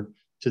further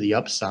to the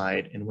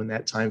upside. And when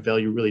that time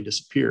value really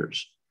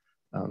disappears,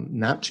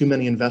 not too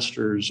many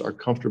investors are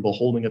comfortable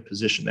holding a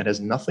position that has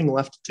nothing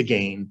left to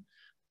gain,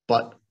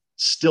 but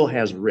still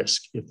has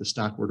risk. If the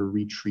stock were to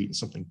retreat and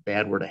something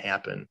bad were to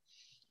happen,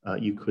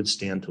 you could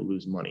stand to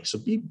lose money. So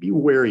be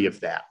wary of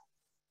that.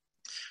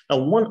 Now,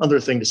 one other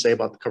thing to say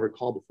about the covered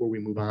call before we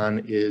move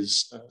on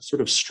is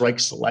sort of strike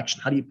selection.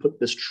 How do you put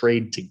this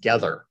trade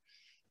together?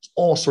 There's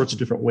all sorts of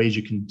different ways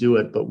you can do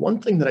it. But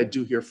one thing that I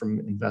do hear from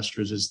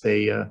investors is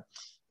they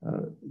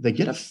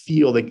get a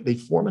feel, they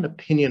form an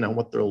opinion on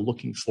what they're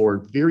looking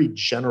for very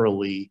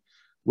generally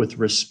with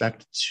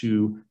respect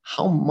to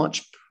how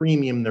much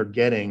premium they're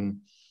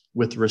getting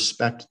with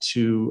respect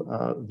to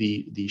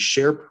the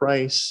share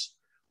price,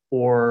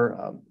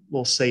 or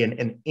we'll say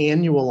an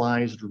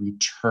annualized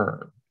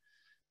return.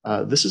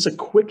 This is a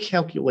quick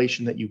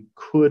calculation that you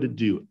could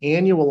do.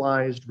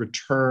 Annualized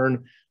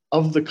return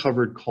of the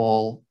covered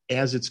call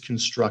as it's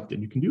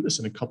constructed. You can do this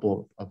in a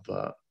couple of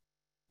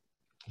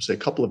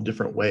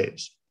different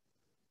ways.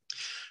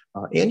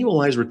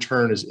 Annualized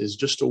return is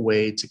just a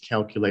way to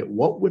calculate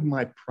what would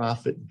my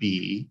profit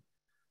be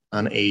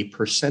on a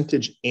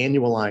percentage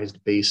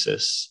annualized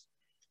basis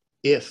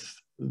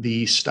if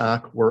the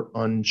stock were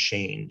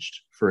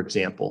unchanged, for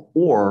example.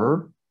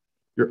 Or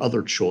your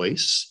other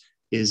choice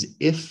is,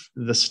 if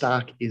the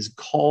stock is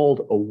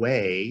called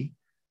away,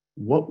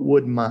 what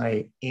would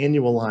my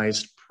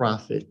annualized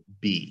profit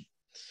be?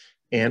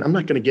 And I'm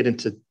not going to get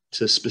into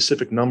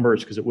specific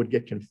numbers because it would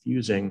get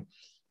confusing,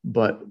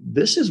 but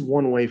this is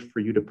one way for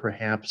you to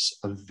perhaps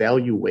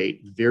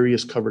evaluate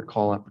various covered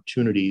call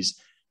opportunities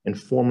and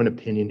form an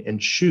opinion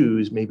and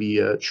choose maybe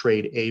a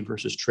trade A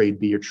versus trade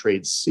B or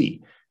trade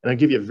C. And I'll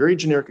give you a very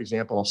generic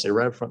example. I'll say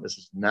right up front, this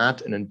is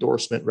not an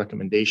endorsement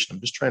recommendation.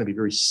 I'm just trying to be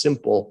very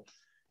simple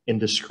in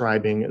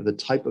describing the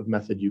type of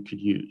method you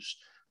could use.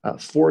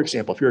 For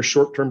example, if you're a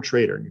short-term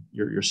trader and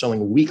you're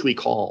selling weekly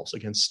calls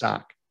against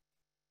stock,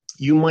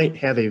 you might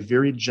have a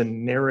very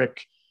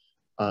generic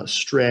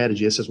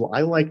strategy that says, well,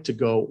 I like to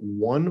go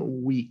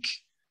 1 week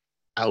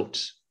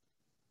out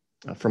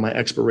for my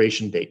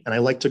expiration date, and I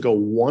like to go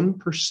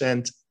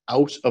 1%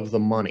 out of the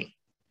money.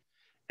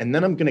 And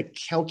then I'm going to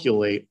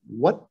calculate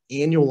what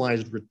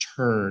annualized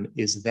return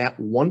is that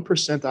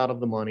 1% out of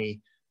the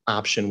money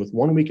option with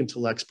 1 week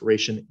until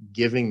expiration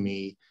giving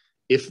me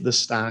if the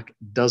stock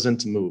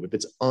doesn't move. If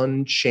it's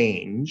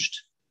unchanged,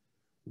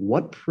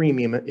 what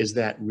premium is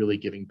that really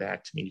giving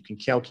back to me? You can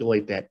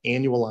calculate that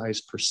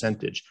annualized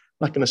percentage.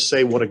 I'm not going to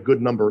say what a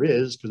good number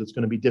is because it's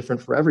going to be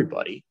different for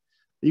everybody.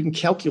 But you can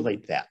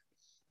calculate that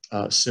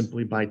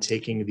simply by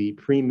taking the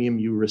premium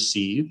you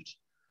received,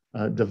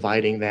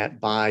 dividing that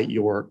by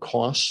your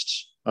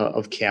cost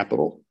of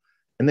capital,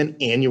 and then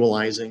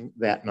annualizing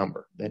that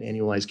number, that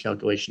annualized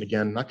calculation.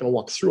 Again, I'm not going to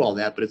walk through all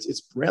that, but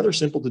it's rather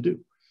simple to do.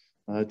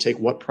 Take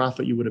what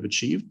profit you would have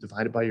achieved,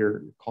 divided by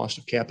your cost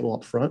of capital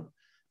up front,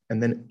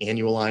 and then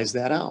annualize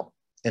that out.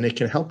 And it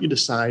can help you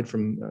decide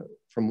from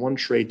one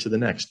trade to the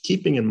next,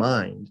 keeping in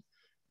mind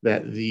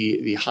that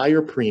the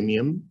higher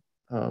premium,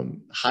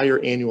 higher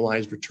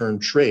annualized return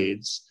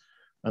trades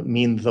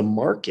mean the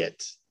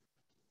market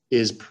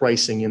is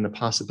pricing in the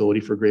possibility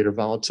for greater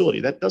volatility.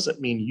 That doesn't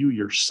mean you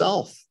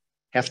yourself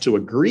have to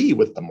agree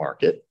with the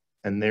market.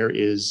 And there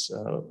is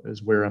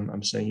where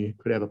I'm saying you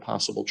could have a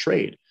possible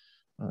trade.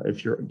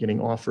 If you're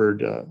getting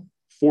offered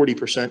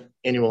 40%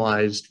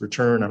 annualized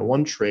return on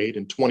one trade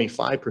and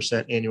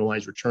 25%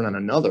 annualized return on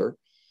another,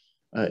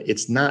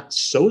 it's not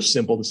so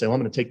simple to say, well,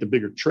 I'm going to take the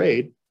bigger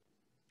trade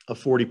of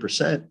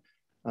 40%,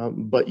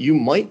 but you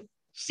might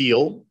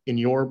feel in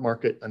your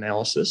market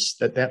analysis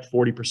that that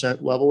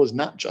 40% level is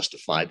not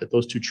justified, that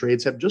those two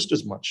trades have just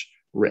as much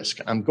risk.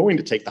 I'm going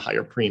to take the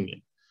higher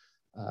premium.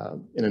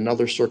 In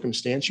another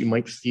circumstance, you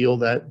might feel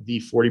that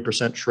the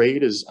 40%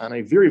 trade is on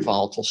a very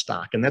volatile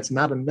stock, and that's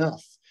not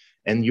enough.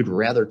 And you'd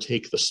rather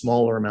take the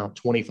smaller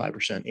amount,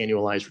 25%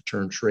 annualized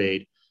return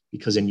trade,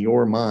 because in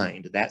your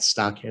mind, that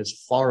stock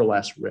has far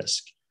less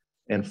risk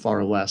and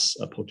far less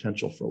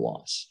potential for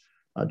loss.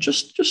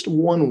 Just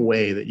one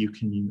way that you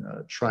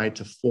can try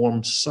to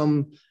form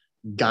some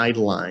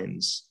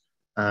guidelines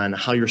on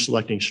how you're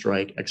selecting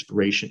strike,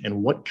 expiration,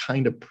 and what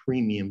kind of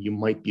premium you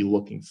might be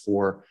looking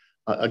for.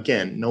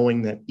 Again,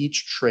 knowing that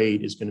each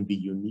trade is going to be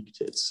unique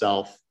to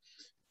itself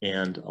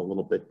and a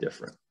little bit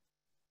different.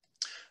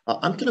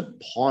 I'm going to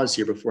pause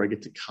here before I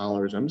get to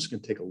callers. I'm just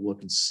going to take a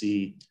look and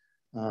see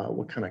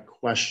what kind of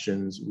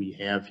questions we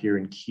have here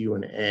in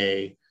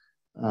Q&A.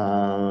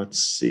 Let's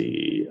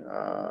see.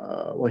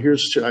 Well,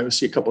 I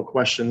see a couple of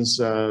questions.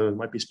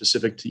 Might be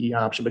specific to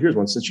eOption, but here's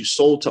one. Since you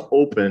sold to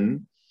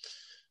open,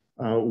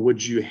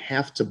 would you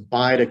have to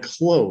buy to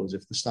close?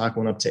 If the stock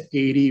went up to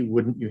 80,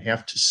 wouldn't you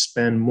have to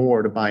spend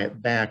more to buy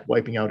it back,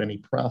 wiping out any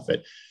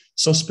profit?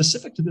 So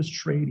specific to this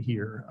trade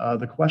here,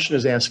 the question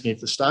is asking, if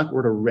the stock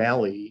were to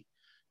rally,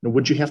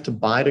 would you have to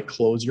buy to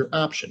close your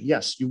option?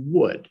 Yes, you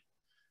would.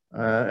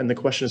 And the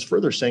question is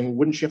further saying,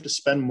 wouldn't you have to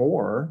spend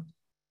more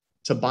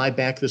to buy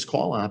back this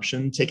call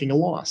option, taking a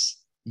loss?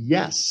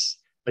 Yes.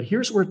 But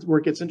here's where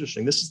it gets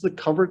interesting. This is the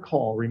covered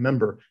call.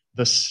 Remember,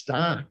 the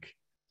stock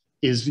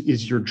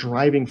is your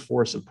driving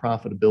force of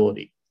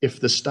profitability.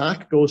 If the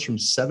stock goes from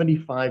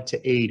 75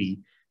 to 80,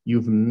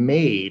 you've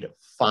made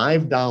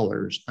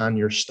 $5 on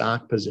your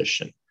stock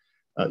position.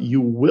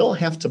 You will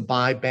have to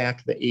buy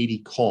back the 80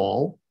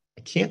 call.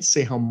 I can't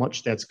say how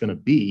much that's going to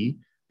be,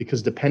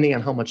 because depending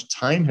on how much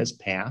time has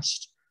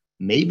passed,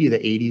 maybe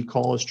the 80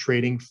 call is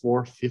trading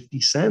for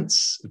 50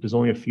 cents. If there's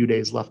only a few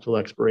days left till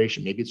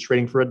expiration, maybe it's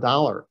trading for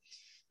 $1.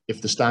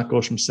 If the stock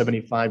goes from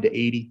 75 to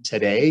 80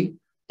 today,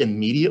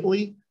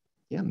 immediately,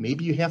 yeah,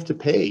 maybe you have to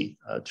pay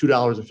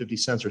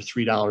 $2.50 or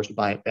 $3 to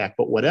buy it back.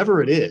 But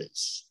whatever it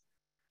is,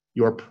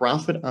 your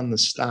profit on the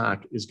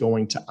stock is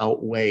going to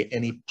outweigh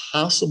any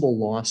possible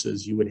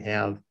losses you would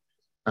have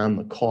on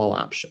the call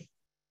option.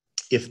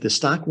 If the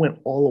stock went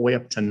all the way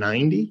up to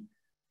 90,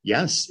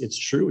 yes, it's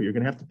true. You're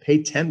going to have to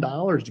pay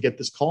 $10 to get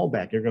this call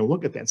back. You're going to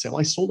look at that and say, well,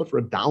 I sold it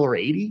for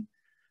 $1.80.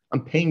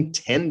 I'm paying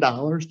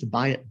 $10 to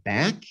buy it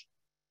back.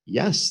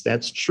 Yes,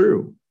 that's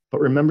true.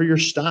 But remember, your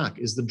stock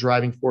is the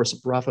driving force of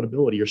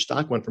profitability. Your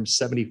stock went from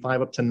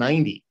 75 up to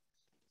 90,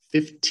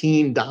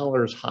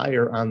 $15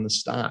 higher on the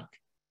stock,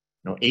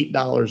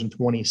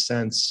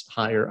 $8.20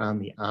 higher on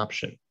the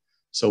option.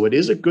 So it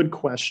is a good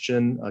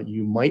question.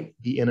 You might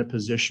be in a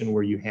position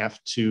where you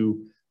have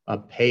to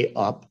pay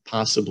up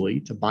possibly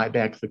to buy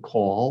back the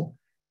call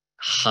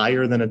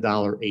higher than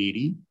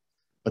 $1.80,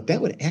 but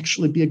that would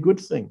actually be a good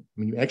thing. I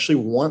mean, you actually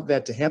want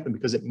that to happen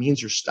because it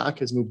means your stock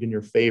has moved in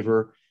your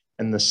favor,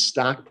 and the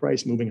stock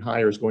price moving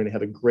higher is going to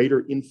have a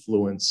greater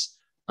influence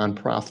on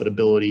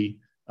profitability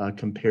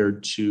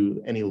compared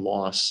to any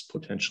loss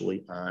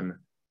potentially on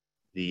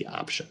the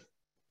option.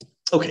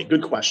 Okay,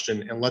 good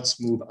question. And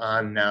let's move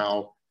on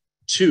now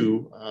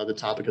to the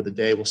topic of the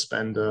day. We'll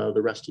spend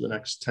the rest of the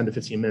next 10 to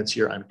 15 minutes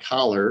here on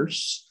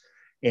collars.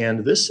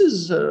 And this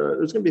is,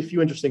 there's going to be a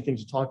few interesting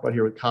things to talk about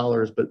here with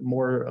collars, but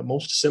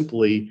most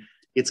simply,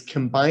 it's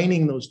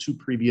combining those two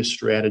previous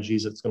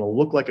strategies. It's going to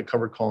look like a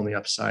covered call on the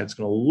upside. It's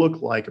going to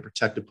look like a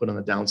protected put on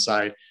the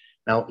downside.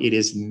 Now, it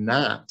is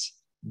not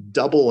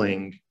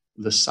doubling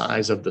the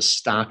size of the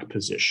stock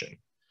position.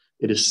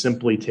 It is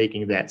simply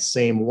taking that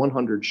same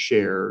 100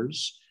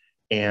 shares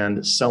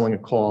and selling a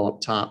call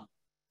up top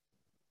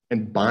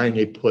and buying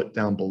a put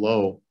down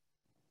below.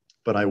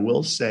 But I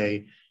will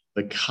say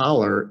the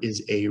collar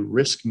is a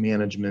risk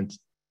management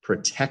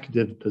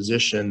protective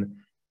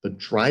position. The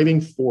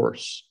driving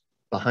force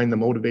behind the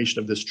motivation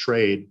of this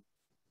trade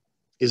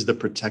is the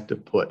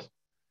protective put.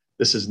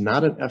 This is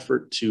not an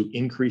effort to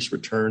increase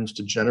returns,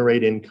 to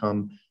generate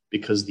income,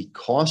 because the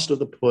cost of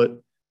the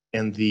put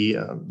and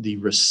the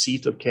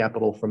receipt of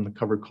capital from the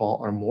covered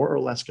call are more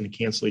or less going to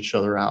cancel each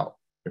other out.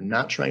 You're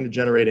not trying to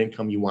generate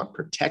income. You want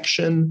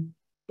protection,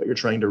 but you're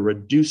trying to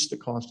reduce the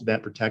cost of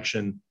that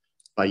protection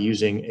by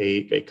using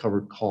a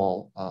covered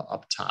call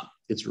up top.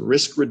 It's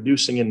risk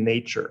reducing in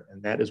nature,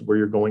 and that is where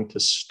you're going to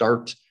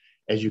start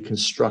as you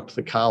construct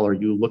the collar.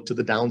 You look to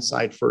the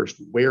downside first.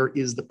 Where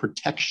is the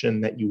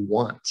protection that you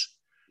want?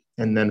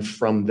 And then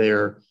from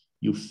there,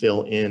 you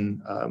fill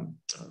in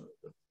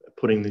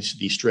putting the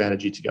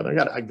strategy together.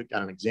 I've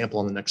got an example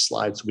on the next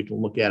slide so we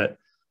can look at it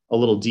a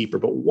little deeper.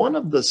 But one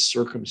of the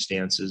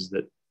circumstances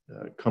that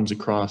comes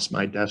across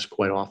my desk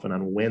quite often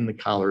on when the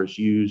collar is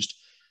used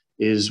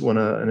is when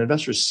an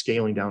investor is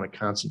scaling down a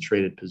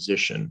concentrated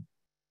position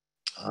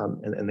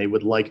and they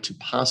would like to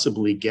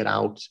possibly get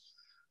out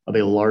of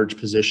a large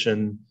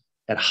position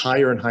at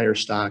higher and higher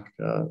stock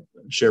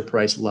share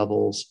price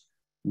levels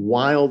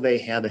while they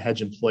have a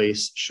hedge in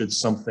place should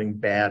something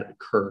bad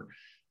occur.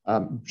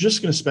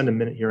 Just going to spend a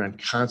minute here on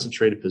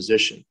concentrated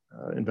position.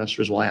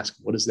 Investors will ask,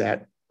 what is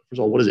that? First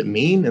of all, what does it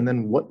mean? And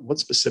then what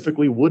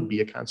specifically would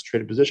be a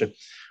concentrated position?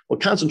 Well,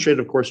 concentrated,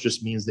 of course,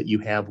 just means that you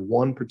have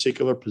one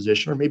particular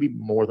position or maybe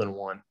more than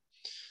one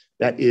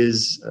that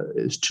is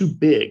too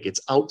big.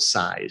 It's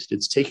outsized.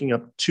 It's taking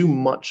up too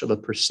much of a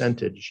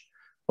percentage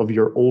of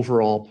your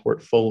overall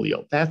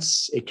portfolio.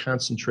 That's a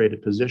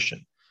concentrated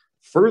position.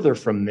 Further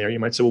from there, you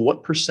might say, well,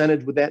 what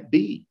percentage would that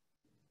be?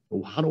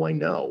 Well, how do I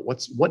know?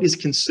 What is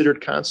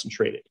considered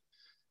concentrated?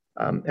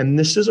 And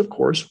this is, of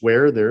course,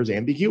 where there's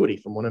ambiguity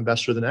from one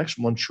investor to the next,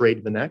 from one trade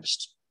to the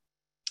next.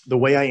 The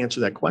way I answer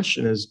that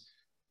question is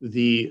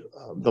the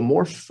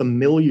more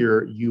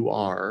familiar you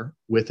are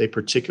with a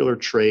particular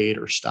trade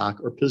or stock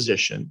or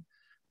position,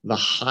 the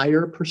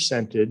higher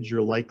percentage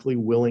you're likely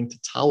willing to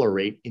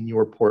tolerate in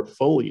your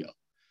portfolio.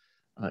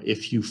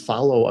 If you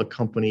follow a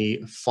company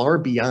far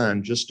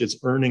beyond just its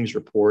earnings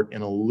report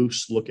and a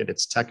loose look at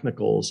its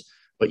technicals,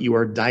 but you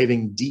are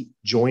diving deep,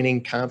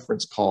 joining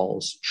conference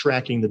calls,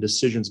 tracking the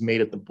decisions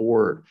made at the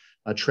board,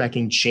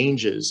 tracking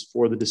changes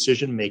for the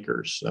decision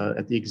makers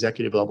at the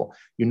executive level.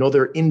 You know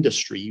their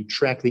industry, you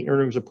track the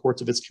earnings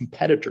reports of its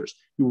competitors.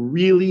 You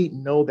really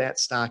know that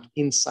stock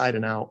inside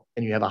and out,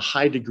 and you have a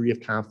high degree of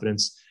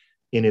confidence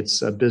in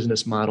its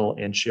business model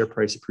and share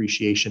price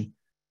appreciation.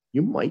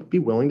 You might be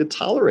willing to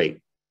tolerate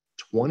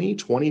 20,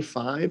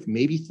 25,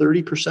 maybe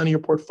 30% of your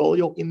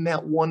portfolio in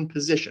that one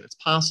position. It's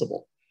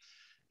possible.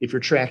 If you're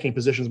tracking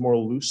positions more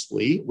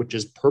loosely, which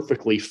is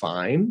perfectly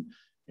fine,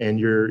 and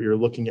you're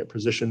looking at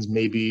positions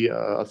maybe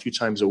a few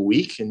times a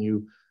week, and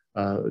you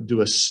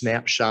do a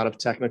snapshot of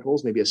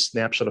technicals, maybe a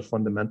snapshot of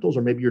fundamentals,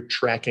 or maybe you're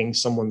tracking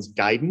someone's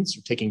guidance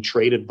or taking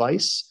trade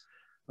advice,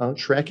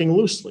 tracking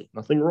loosely.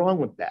 Nothing wrong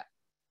with that.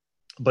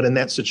 But in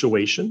that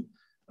situation,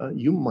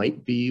 you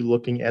might be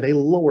looking at a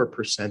lower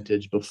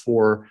percentage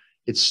before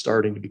it's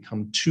starting to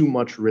become too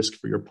much risk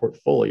for your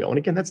portfolio. And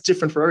again, that's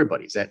different for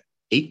everybody. Is that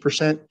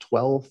 8%,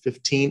 12,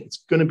 15?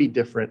 It's going to be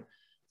different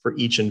for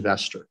each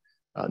investor.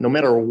 No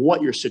matter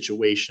what your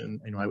situation,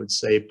 I would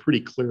say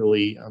pretty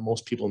clearly,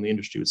 most people in the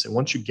industry would say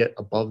once you get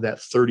above that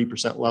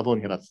 30% level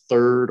and you have a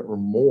third or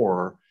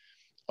more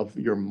of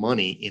your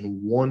money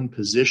in one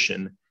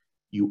position,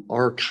 you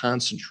are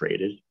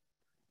concentrated.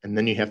 And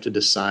then you have to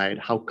decide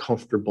how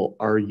comfortable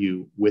are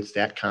you with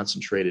that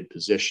concentrated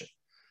position.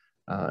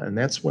 And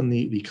that's when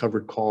the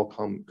covered call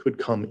could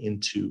come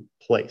into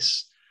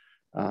place.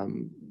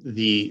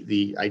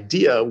 The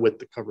idea with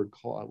the covered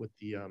call, with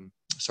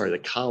the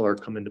collar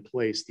come into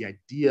place, the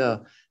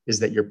idea is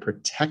that you're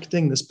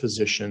protecting this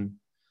position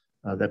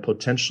that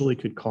potentially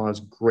could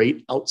cause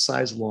great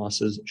outsized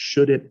losses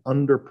should it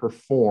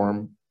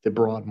underperform the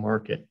broad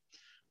market,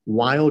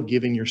 while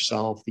giving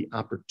yourself the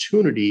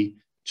opportunity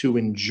to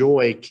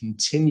enjoy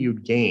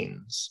continued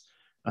gains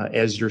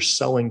as you're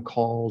selling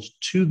calls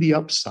to the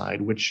upside,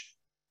 which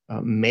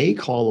may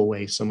call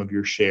away some of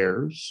your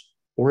shares,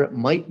 or it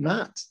might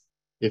not.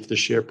 If the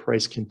share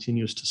price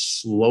continues to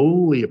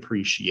slowly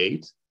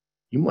appreciate,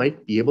 you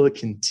might be able to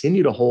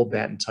continue to hold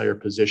that entire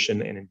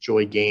position and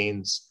enjoy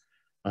gains,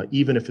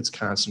 even if it's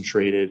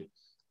concentrated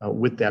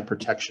with that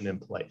protection in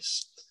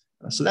place.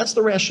 So that's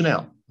the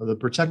rationale. The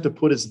protective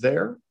put is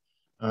there,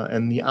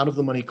 and the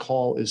out-of-the-money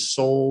call is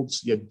sold.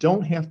 So you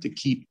don't have to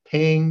keep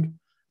paying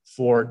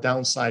for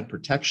downside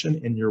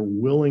protection, and you're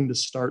willing to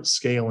start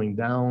scaling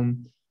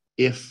down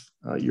if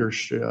your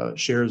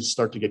shares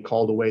start to get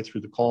called away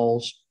through the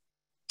calls.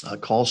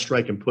 Call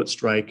strike and put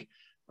strike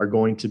are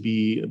going to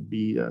be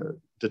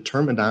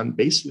determined on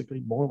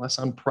basically more or less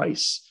on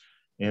price,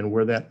 and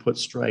where that put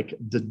strike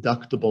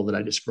deductible that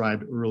I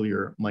described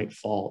earlier might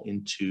fall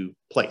into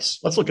place.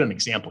 Let's look at an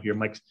example here.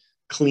 Might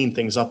clean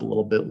things up a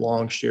little bit.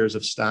 Long shares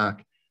of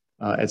stock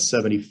at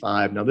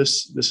 75. Now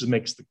this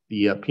makes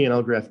the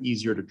P&L graph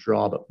easier to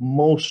draw, but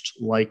most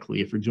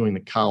likely if you're doing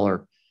the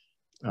collar,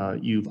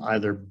 you've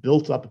either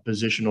built up a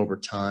position over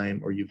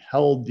time, or you've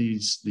held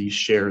these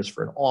shares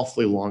for an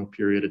awfully long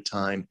period of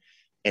time,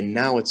 and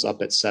now it's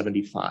up at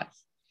 75.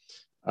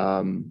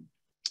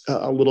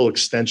 A little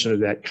extension of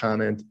that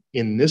comment,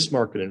 in this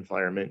market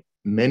environment,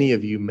 many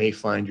of you may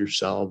find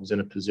yourselves in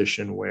a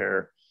position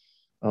where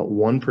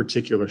one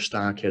particular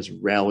stock has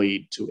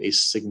rallied to a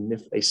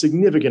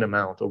significant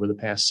amount over the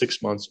past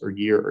 6 months or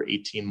year or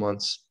 18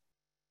 months.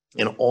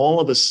 And all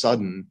of a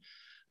sudden,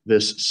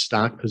 this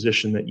stock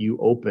position that you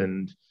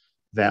opened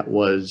that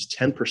was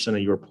 10%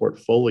 of your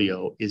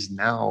portfolio is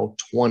now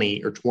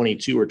 20 or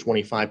 22 or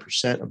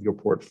 25% of your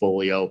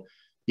portfolio,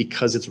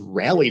 because it's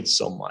rallied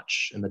so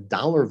much and the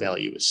dollar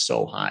value is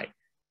so high.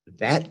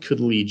 That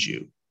could lead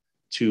you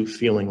to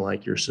feeling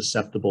like you're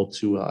susceptible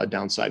to a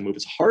downside move.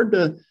 It's hard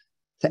to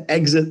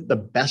exit the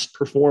best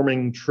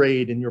performing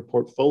trade in your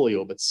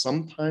portfolio, but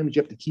sometimes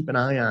you have to keep an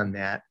eye on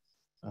that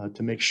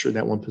to make sure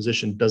that one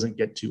position doesn't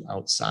get too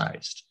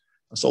outsized.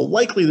 So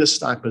likely this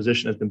stock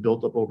position has been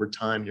built up over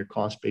time. Your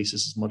cost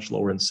basis is much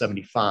lower than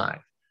 75.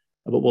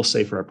 But we'll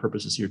say for our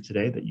purposes here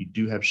today that you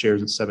do have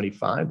shares at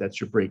 75. That's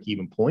your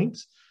break-even point.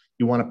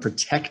 You want to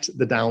protect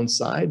the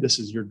downside. This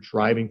is your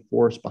driving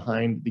force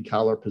behind the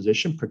collar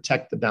position.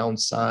 Protect the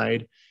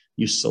downside.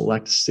 You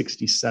select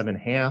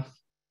 67.5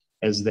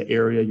 as the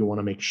area. You want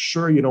to make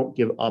sure you don't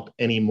give up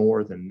any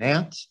more than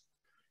that.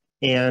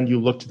 And you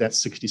look to that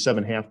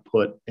 67.5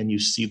 put, and you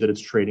see that it's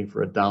trading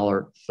for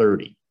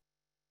 $1.30.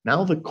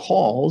 Now the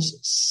calls,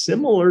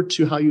 similar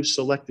to how you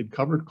selected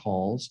covered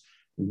calls,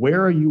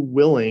 where are you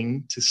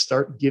willing to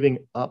start giving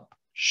up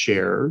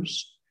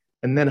shares?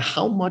 And then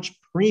how much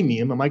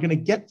premium am I going to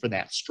get for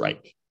that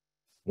strike?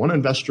 One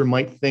investor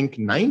might think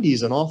 90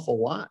 is an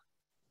awful lot.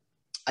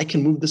 I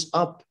can move this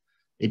up.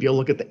 Maybe I'll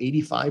look at the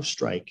 85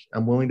 strike.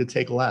 I'm willing to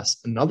take less.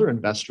 Another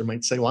investor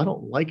might say, well, I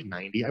don't like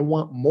 90. I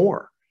want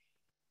more.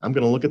 I'm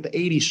going to look at the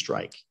 80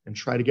 strike and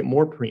try to get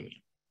more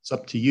premium. It's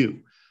up to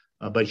you.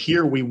 But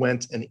here we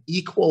went an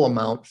equal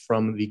amount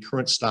from the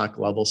current stock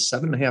level,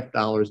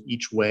 $7.50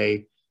 each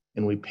way,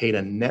 and we paid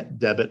a net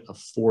debit of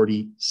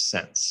 40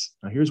 cents.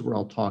 Now here's where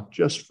I'll talk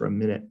just for a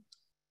minute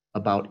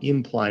about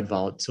implied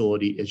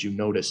volatility. As you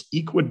notice,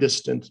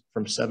 equidistant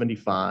from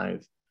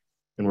 75,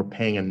 and we're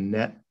paying a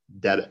net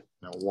debit.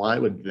 Now, why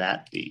would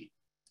that be?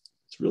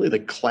 It's really the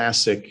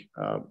classic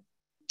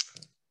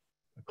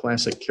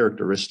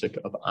characteristic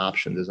of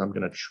options. Is I'm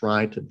going to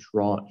try to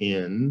draw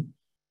in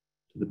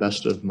to the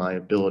best of my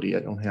ability.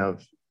 I don't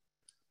have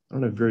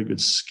very good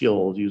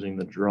skills using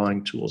the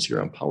drawing tools here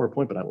on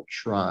PowerPoint, but I will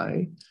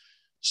try.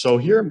 So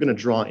here I'm going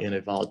to draw in a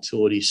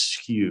volatility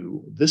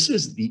skew. This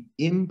is the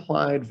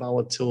implied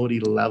volatility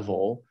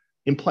level,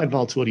 implied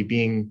volatility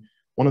being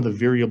one of the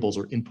variables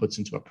or inputs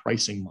into a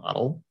pricing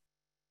model.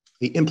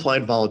 The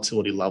implied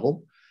volatility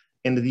level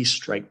and the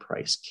strike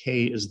price.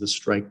 K is the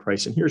strike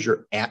price. And here's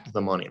your at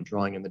the money. I'm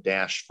drawing in the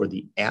dash for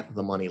the at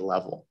the money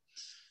level.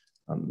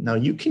 Now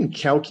you can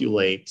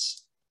calculate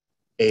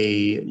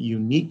a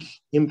unique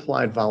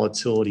implied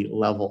volatility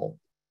level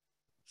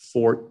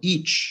for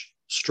each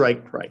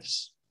strike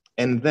price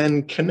and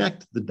then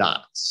connect the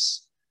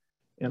dots.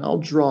 And I'll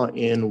draw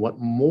in what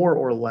more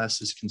or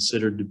less is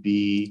considered to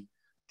be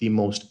the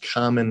most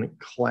common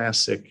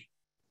classic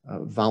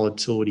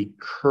volatility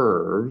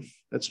curve.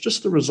 That's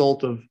just the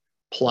result of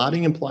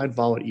plotting implied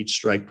vol at each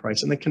strike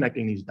price and then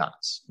connecting these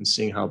dots and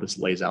seeing how this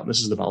lays out. And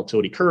this is the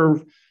volatility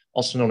curve,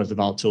 also known as the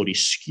volatility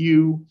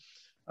skew.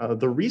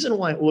 The reason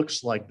why it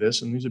looks like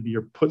this, and these would be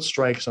your put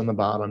strikes on the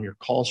bottom, your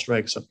call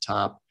strikes up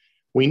top,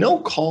 we know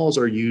calls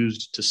are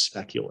used to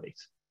speculate.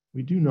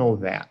 We do know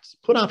that.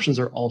 Put options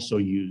are also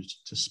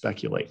used to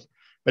speculate.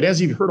 But as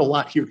you've heard a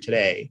lot here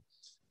today,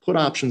 put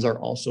options are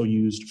also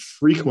used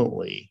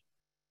frequently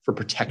for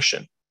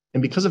protection.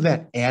 And because of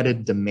that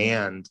added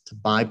demand to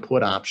buy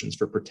put options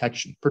for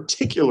protection,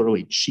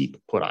 particularly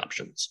cheap put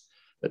options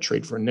that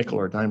trade for a nickel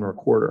or a dime or a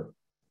quarter,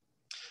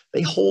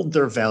 they hold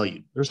their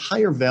value. There's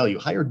higher value,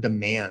 higher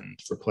demand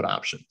for put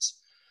options.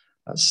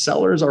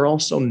 Sellers are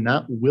also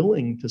not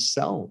willing to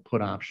sell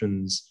put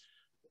options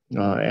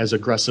as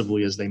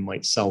aggressively as they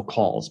might sell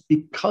calls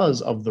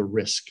because of the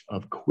risk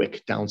of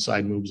quick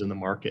downside moves in the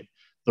market,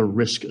 the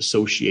risk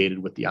associated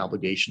with the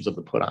obligations of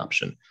the put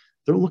option.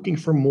 They're looking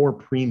for more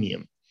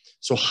premium.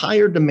 So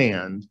higher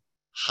demand,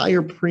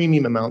 higher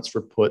premium amounts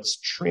for puts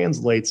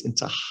translates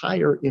into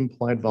higher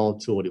implied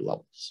volatility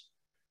levels.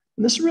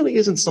 And this really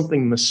isn't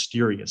something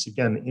mysterious.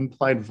 Again,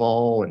 implied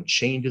vol and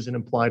changes in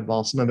implied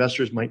vol, some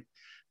investors might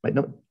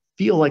not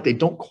feel like they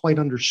don't quite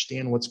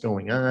understand what's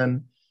going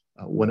on.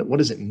 What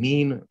does it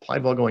mean?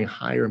 Implied vol going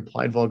higher,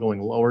 implied vol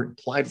going lower,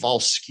 implied vol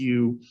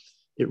skew.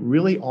 It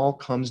really all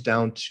comes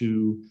down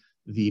to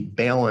the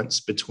balance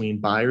between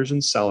buyers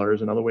and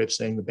sellers. Another way of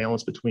saying the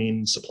balance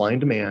between supply and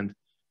demand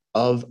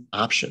of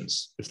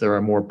options. If there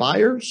are more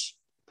buyers,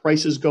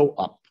 prices go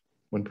up.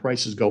 When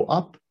prices go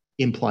up,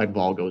 implied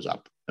vol goes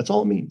up. That's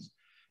all it means.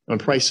 When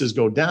prices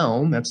go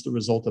down, that's the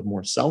result of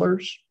more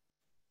sellers,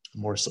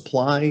 more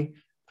supply,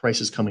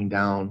 prices coming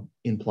down,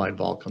 implied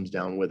vol comes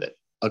down with it.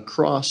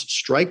 Across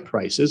strike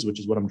prices, which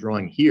is what I'm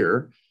drawing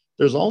here,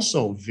 there's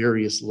also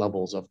various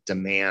levels of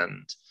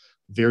demand,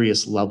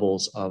 various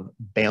levels of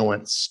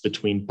balance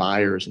between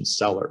buyers and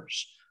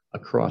sellers.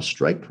 Across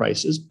strike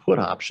prices, put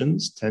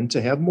options tend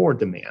to have more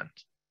demand,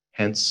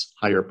 hence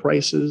higher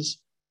prices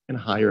and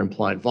higher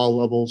implied vol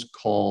levels.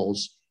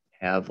 Calls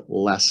have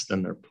less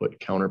than their put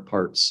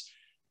counterparts.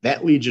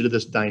 That leads you to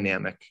this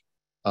dynamic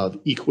of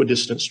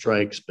equidistant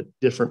strikes, but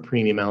different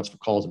premium amounts for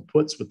calls and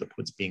puts, with the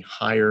puts being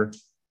higher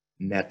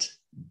net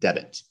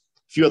debit.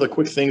 A few other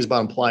quick things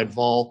about implied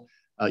vol.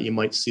 You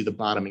might see the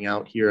bottoming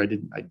out here.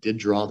 I did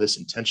draw this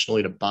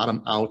intentionally to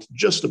bottom out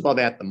just above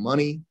at the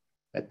money.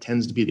 That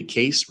tends to be the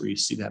case where you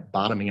see that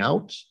bottoming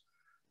out.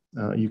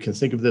 You can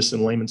think of this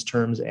in layman's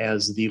terms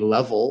as the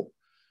level,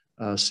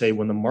 say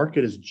when the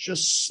market is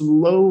just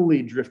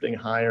slowly drifting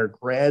higher,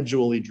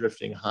 gradually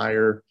drifting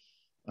higher.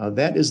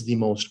 That is the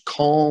most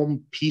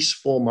calm,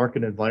 peaceful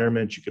market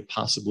environment you could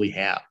possibly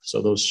have.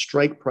 So those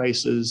strike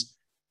prices,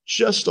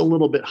 just a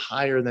little bit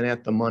higher than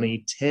at the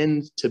money,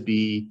 tend to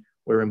be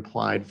where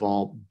implied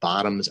vol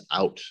bottoms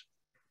out.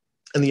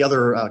 And the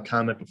other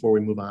comment before we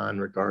move on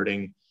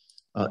regarding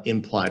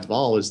implied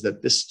vol is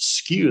that this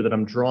skew that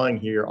I'm drawing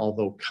here,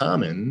 although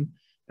common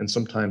and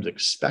sometimes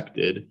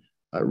expected,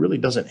 really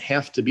doesn't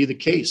have to be the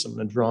case. I'm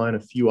going to draw in a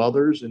few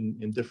others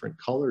in different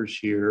colors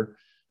here.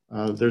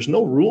 There's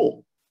no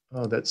rule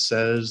that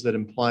says that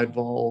implied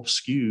vol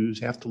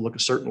skews have to look a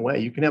certain way.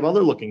 You can have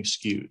other looking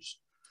skews.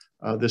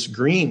 This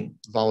green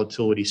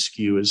volatility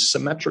skew is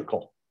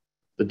symmetrical.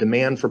 The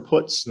demand for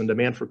puts and the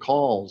demand for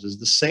calls is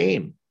the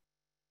same.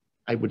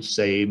 I would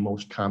say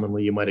most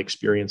commonly you might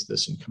experience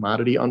this in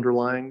commodity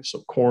underlying.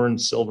 So corn,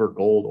 silver,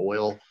 gold,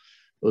 oil,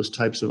 those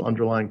types of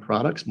underlying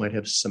products might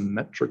have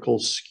symmetrical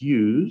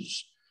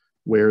skews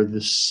where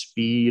the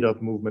speed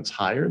of movement's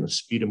higher and the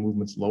speed of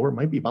movement's lower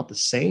might be about the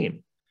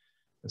same.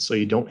 And so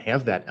you don't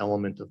have that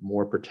element of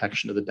more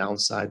protection to the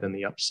downside than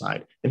the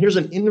upside. And here's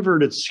an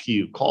inverted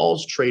skew.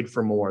 Calls trade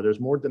for more. There's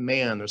more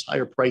demand. There's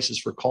higher prices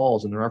for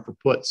calls than there are for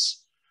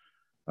puts.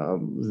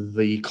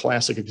 The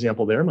classic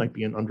example there might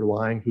be an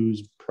underlying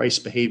whose price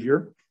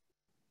behavior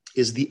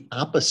is the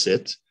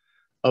opposite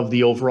of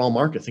the overall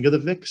market. Think of the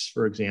VIX,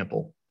 for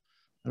example.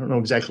 I don't know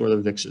exactly where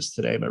the VIX is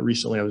today, but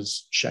recently I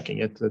was checking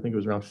it. I think it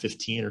was around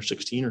 15 or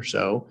 16 or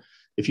so.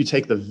 If you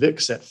take the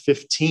VIX at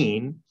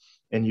 15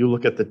 and you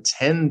look at the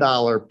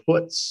 $10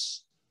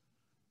 puts,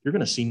 you're going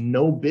to see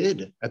no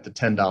bid at the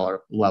 $10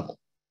 level.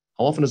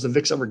 How often does the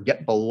VIX ever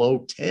get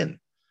below 10?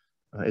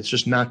 It's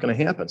just not going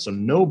to happen. So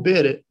no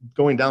bid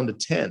going down to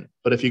 10.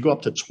 But if you go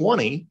up to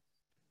 20,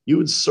 you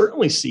would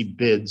certainly see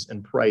bids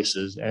and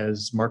prices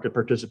as market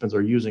participants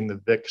are using the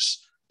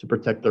VIX to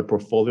protect their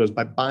portfolios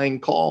by buying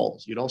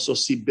calls. You'd also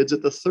see bids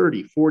at the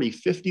 30, 40,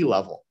 50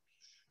 level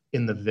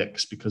in the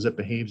VIX because it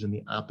behaves in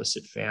the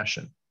opposite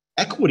fashion.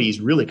 Equities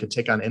really could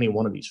take on any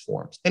one of these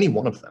forms, any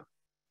one of them.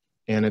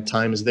 And at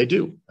times they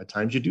do. At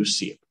times you do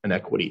see an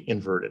equity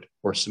inverted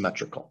or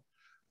symmetrical.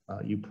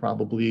 You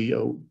probably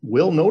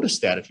will notice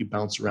that if you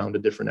bounce around to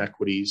different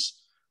equities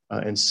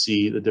and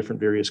see the different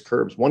various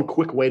curves. One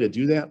quick way to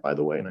do that, by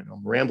the way, and I know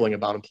I'm rambling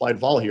about implied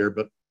vol here,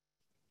 but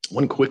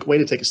one quick way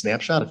to take a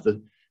snapshot,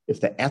 if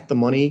the at the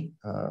money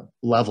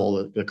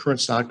level, the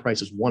current stock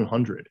price is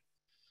 100,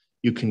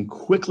 you can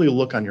quickly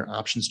look on your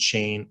options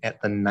chain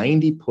at the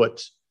 90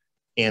 put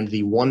and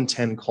the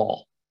 110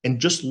 call and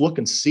just look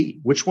and see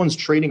which one's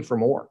trading for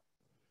more,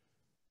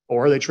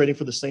 or are they trading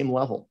for the same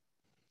level?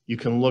 You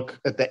can look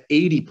at the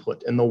 80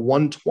 put and the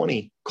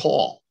 120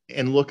 call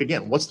and look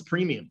again, what's the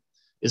premium?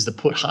 Is the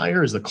put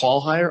higher? Is the call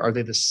higher? Are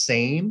they the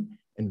same?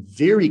 And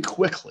very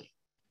quickly,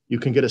 you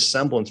can get a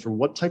semblance for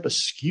what type of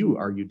skew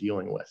are you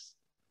dealing with.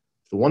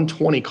 If the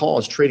 120 call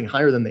is trading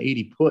higher than the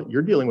 80 put,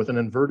 you're dealing with an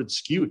inverted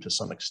skew to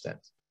some extent.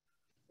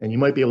 And you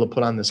might be able to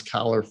put on this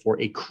collar for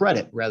a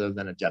credit rather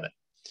than a debit.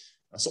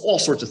 So all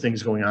sorts of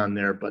things going on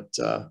there, but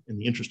in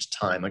the interest of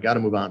time, I got to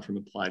move on from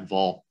implied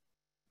vol.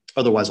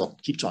 Otherwise, I'll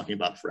keep talking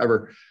about it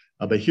forever.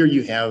 But here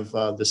you have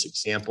this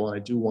example, and I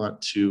do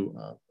want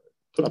to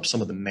put up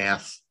some of the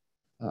math.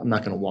 I'm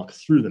not going to walk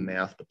through the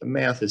math, but the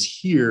math is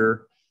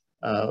here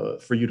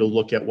for you to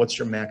look at what's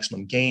your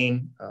maximum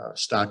gain,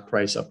 stock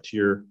price up to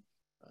your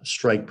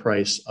strike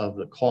price of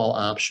the call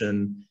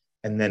option,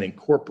 and then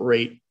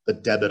incorporate the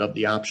debit of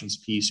the options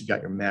piece. You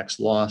got your max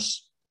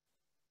loss,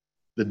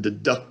 the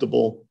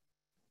deductible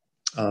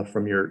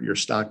from your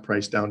stock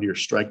price down to your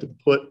strike to the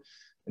put,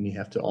 and you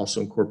have to also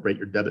incorporate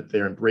your debit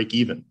there and break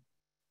even.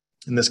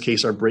 In this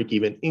case, our break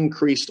even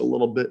increased a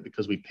little bit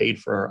because we paid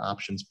for our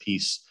options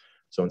piece.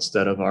 So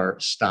instead of our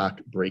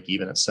stock break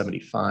even at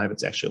 75,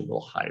 it's actually a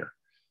little higher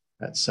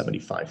at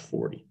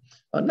 75.40.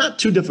 Not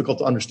too difficult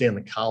to understand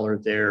the collar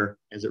there,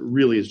 as it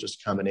really is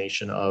just a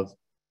combination of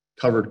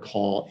covered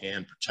call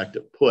and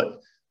protected put.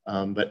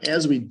 But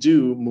as we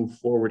do move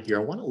forward here,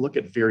 I want to look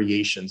at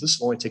variations. This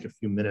will only take a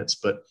few minutes,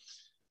 but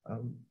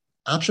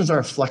options are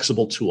a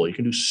flexible tool. You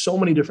can do so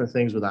many different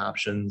things with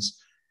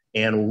options.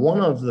 And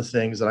one of the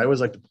things that I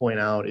always like to point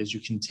out is you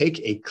can take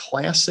a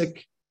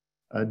classic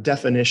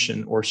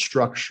definition or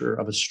structure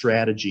of a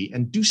strategy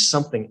and do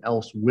something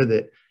else with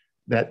it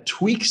that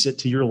tweaks it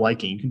to your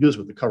liking. You can do this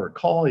with the covered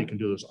call. You can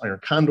do this iron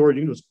condor. You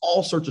can do this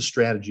all sorts of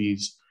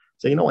strategies.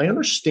 So, you know, I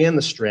understand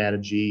the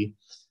strategy,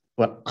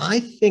 but I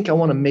think I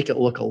want to make it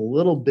look a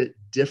little bit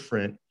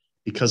different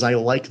because I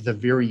like the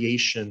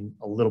variation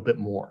a little bit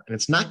more. And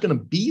it's not going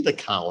to be the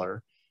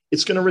collar.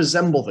 It's going to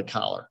resemble the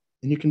collar.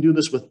 And you can do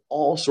this with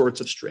all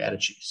sorts of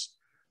strategies.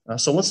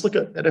 So let's look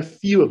at a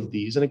few of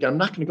these. And again, I'm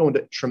not going to go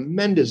into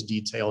tremendous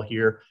detail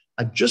here.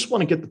 I just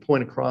want to get the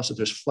point across that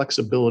there's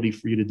flexibility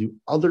for you to do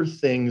other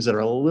things that are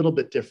a little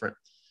bit different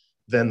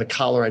than the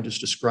collar I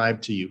just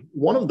described to you.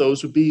 One of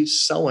those would be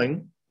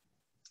selling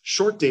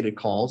short-dated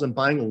calls and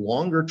buying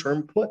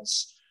longer-term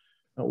puts.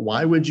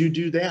 Why would you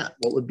do that?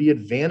 What would be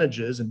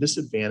advantages and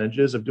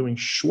disadvantages of doing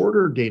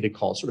shorter-dated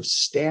calls, sort of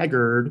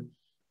staggered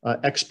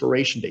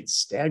expiration dates,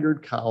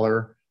 staggered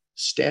collar,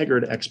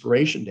 staggered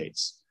expiration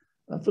dates?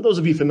 For those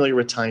of you familiar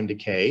with time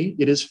decay,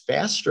 it is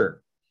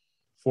faster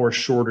for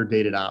shorter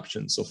dated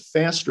options. So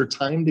faster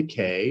time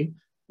decay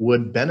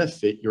would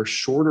benefit your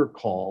shorter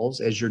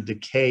calls, as your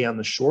decay on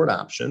the short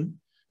option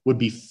would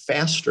be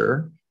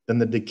faster than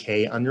the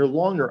decay on your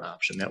longer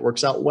option. That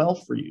works out well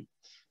for you.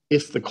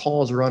 If the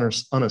calls are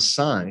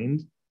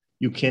unassigned,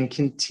 you can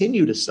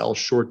continue to sell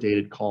short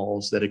dated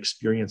calls that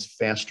experience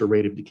faster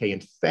rate of decay.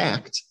 In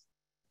fact,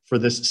 for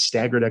this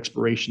staggered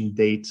expiration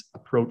date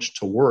approach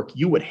to work,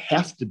 you would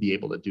have to be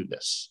able to do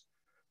this.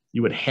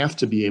 You would have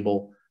to be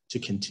able to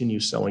continue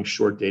selling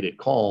short dated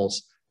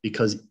calls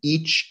because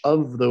each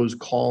of those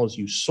calls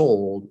you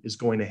sold is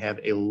going to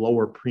have a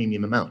lower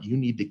premium amount. You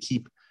need to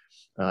keep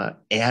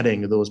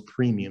adding those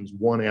premiums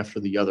one after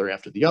the other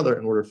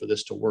in order for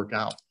this to work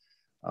out.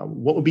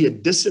 What would be a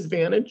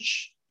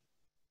disadvantage?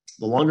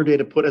 The longer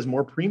dated put has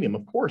more premium,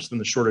 of course, than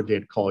the shorter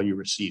dated call you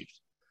received.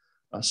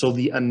 So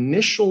the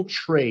initial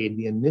trade,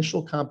 the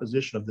initial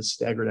composition of the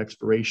staggered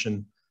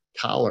expiration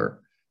collar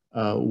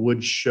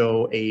would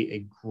show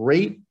a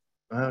great,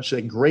 I should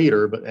say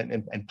greater, but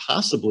and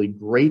possibly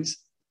great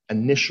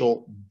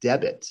initial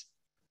debit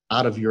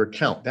out of your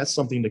account. That's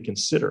something to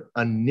consider.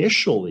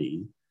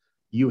 Initially,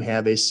 you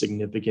have a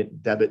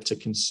significant debit to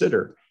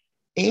consider.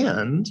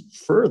 And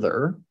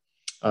further,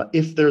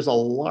 if there's a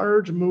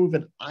large move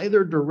in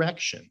either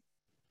direction,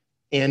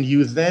 and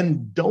you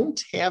then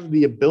don't have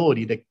the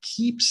ability to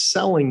keep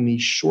selling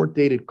these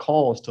short-dated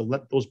calls to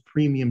let those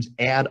premiums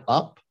add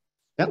up,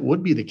 that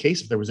would be the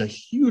case if there was a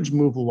huge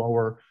move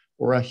lower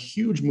or a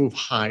huge move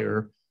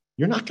higher.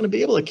 You're not going to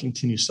be able to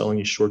continue selling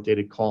these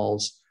short-dated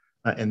calls,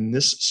 and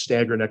this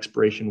staggered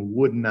expiration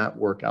would not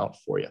work out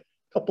for you.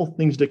 A couple of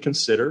things to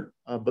consider,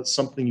 but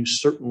something you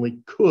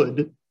certainly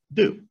could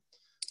do.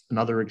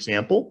 Another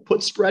example,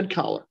 put spread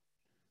collar.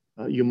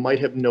 You might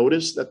have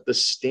noticed that the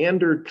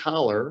standard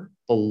collar,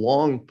 the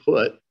long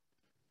put,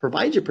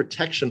 provides you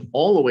protection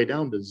all the way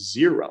down to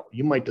 0.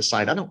 You might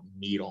decide, I don't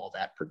need all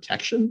that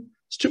protection.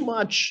 It's too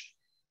much.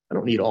 I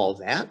don't need all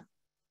that.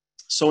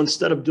 So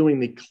instead of doing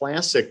the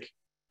classic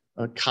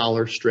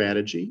collar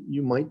strategy,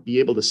 you might be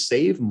able to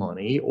save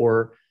money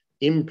or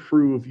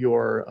improve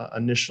your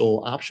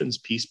initial options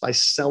piece by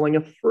selling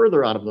a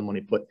further out of the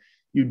money put.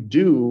 You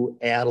do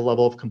add a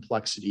level of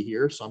complexity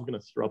here. So I'm going to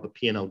throw up a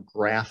P&L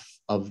graph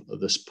of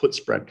this put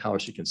spread collar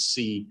so you can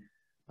see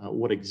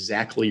what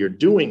exactly you're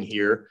doing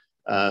here.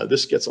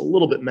 This gets a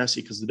little bit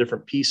messy because of the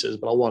different pieces,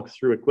 but I'll walk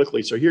through it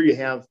quickly. So here you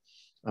have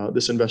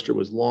this investor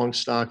was long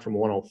stock from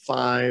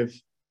 105.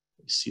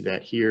 You see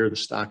that here. The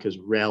stock has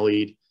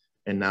rallied,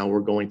 and now we're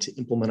going to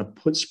implement a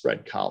put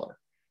spread collar.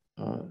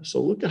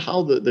 So look at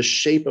how the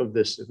shape of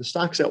this, if the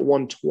stock's at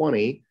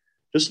 120,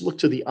 just look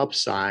to the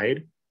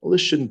upside. Well,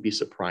 this shouldn't be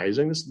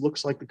surprising. This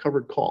looks like the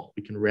covered call.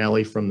 We can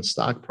rally from the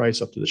stock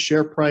price up to the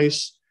share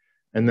price,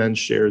 and then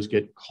shares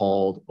get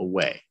called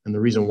away. And the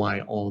reason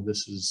why all of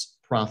this is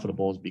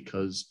profitable is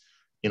because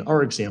in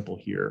our example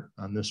here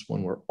on this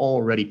one, we're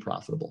already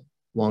profitable.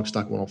 Long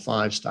stock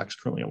 105, stock's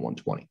currently at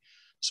 120.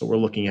 So we're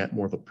looking at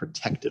more of a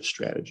protective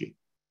strategy.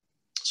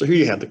 So here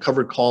you have the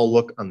covered call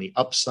look on the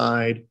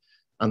upside.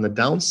 On the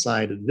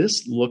downside,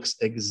 this looks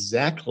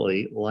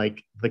exactly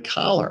like the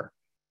collar.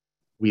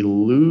 We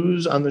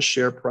lose on the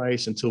share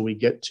price until we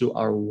get to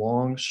our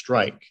long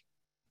strike,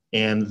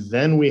 and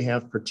then we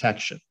have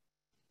protection.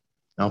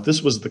 Now, if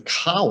this was the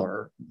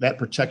collar, that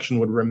protection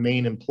would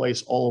remain in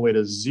place all the way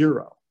to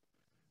 0.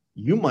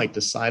 You might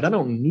decide, I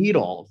don't need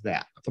all of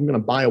that. If I'm going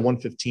to buy a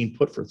 115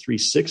 put for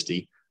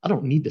 360, I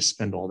don't need to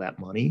spend all that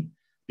money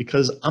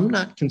because I'm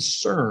not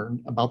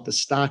concerned about the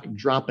stock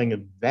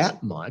dropping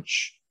that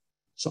much.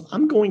 So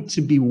I'm going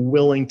to be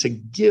willing to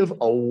give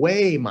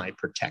away my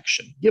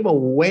protection, give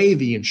away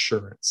the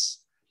insurance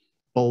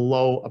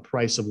below a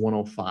price of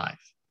 105.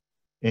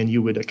 And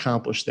you would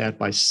accomplish that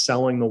by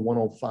selling the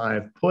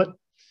 105 put,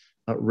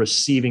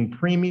 receiving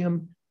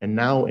premium. And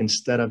now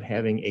instead of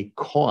having a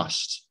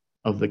cost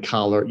of the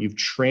collar, you've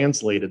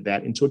translated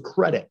that into a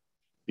credit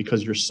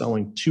because you're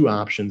selling 2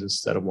 options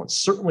instead of 1.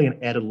 Certainly an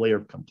added layer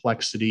of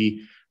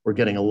complexity. We're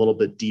getting a little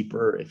bit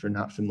deeper. If you're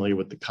not familiar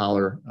with the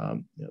collar,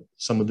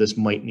 some of this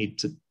might need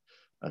to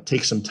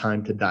take some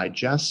time to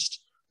digest.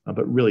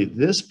 But really,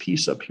 this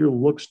piece up here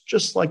looks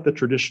just like the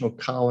traditional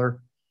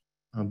collar.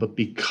 But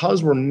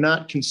because we're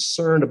not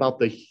concerned about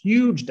the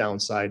huge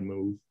downside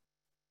move,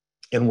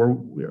 and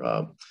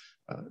we're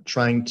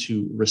trying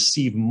to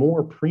receive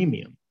more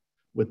premium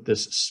with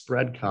this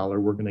spread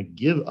collar, we're going to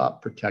give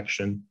up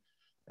protection,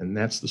 and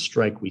that's the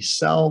strike we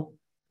sell.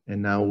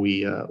 And now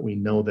we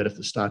know that if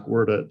the stock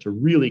were to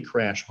really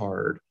crash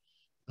hard,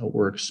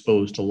 we're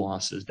exposed to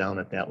losses down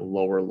at that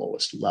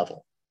lowest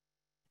level.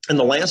 And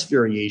the last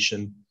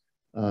variation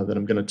that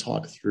I'm going to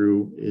talk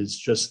through is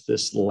just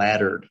this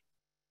laddered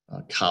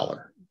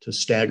collar to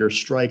stagger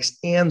strikes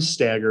and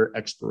stagger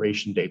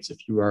expiration dates.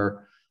 If you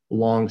are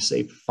long,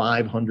 say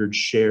 500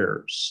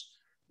 shares,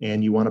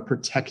 and you want to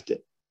protect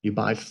it, you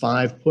buy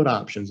 5 put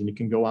options, and you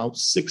can go out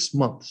 6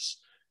 months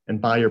and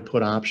buy your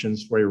put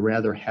options for a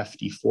rather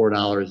hefty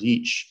 $4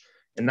 each.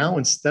 And now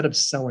instead of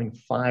selling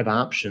 5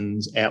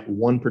 options at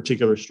one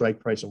particular strike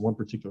price and one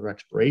particular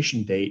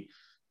expiration date,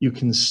 you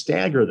can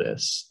stagger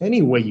this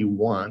any way you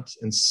want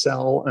and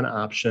sell an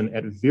option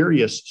at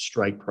various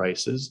strike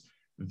prices,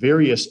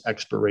 various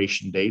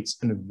expiration dates,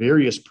 and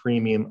various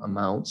premium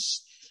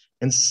amounts,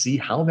 and see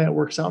how that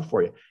works out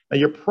for you. Now,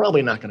 you're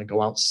probably not going to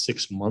go out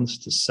 6 months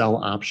to sell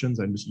options.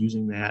 I'm just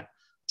using that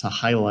to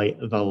highlight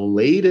the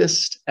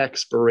latest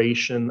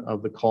expiration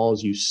of the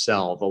calls you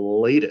sell. The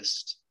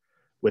latest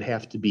would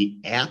have to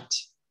be at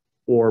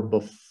or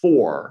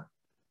before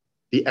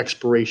the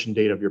expiration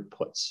date of your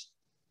puts.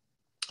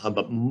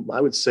 But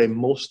I would say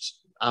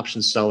most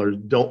option sellers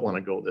don't want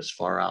to go this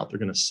far out. They're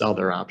going to sell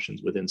their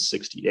options within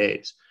 60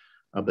 days.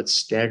 But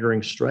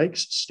staggering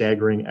strikes,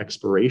 staggering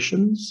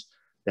expirations,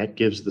 that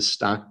gives the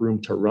stock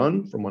room to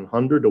run from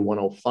 100 to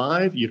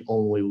 105. You'd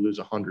only lose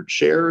 100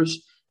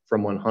 shares.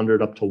 From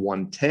 100 up to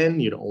 110,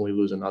 you'd only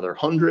lose another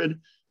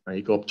 100.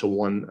 You go up to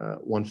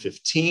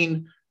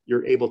 115,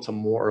 you're able to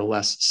more or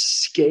less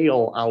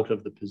scale out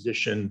of the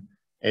position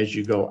as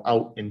you go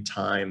out in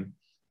time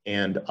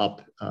and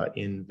up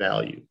in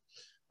value.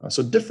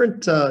 So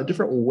different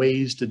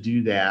ways to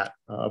do that.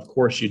 Of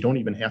course, you don't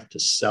even have to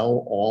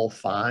sell all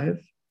 5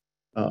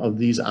 of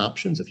these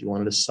options. If you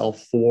wanted to sell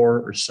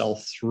 4 or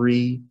sell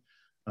 3,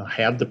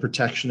 have the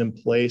protection in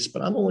place,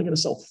 but I'm only going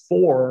to sell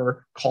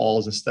 4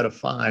 calls instead of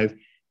 5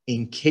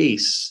 in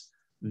case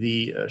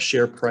the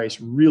share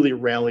price really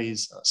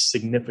rallies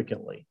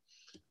significantly.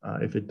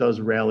 If it does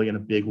rally in a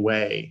big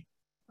way,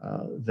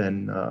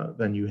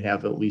 then you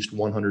have at least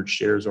 100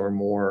 shares or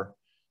more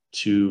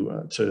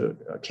to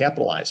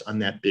capitalize on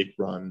that big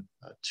run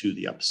to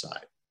the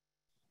upside.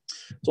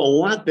 So a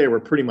lot there. We're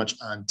pretty much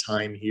on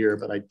time here,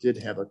 but I did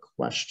have a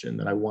question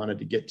that I wanted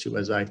to get to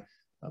as I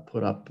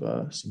put up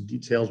some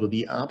details with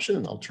eOption,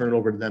 and I'll turn it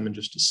over to them in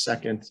just a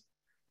second.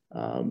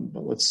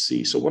 But let's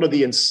see. So what are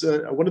the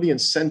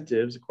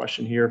incentives, a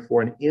question here,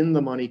 for an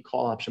in-the-money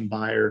call option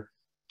buyer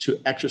to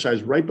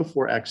exercise right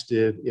before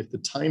ex-div if the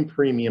time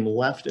premium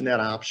left in that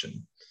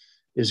option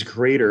is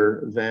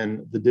greater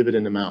than the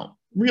dividend amount?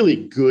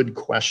 Really good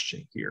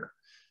question here.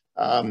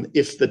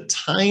 If the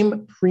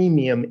time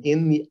premium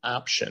in the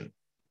option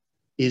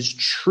is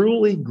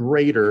truly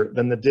greater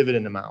than the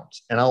dividend amount,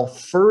 and I'll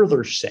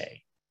further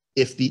say,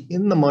 if the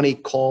in-the-money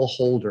call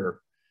holder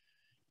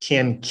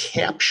can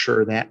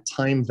capture that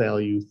time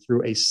value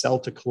through a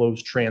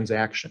sell-to-close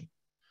transaction,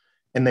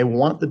 and they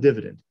want the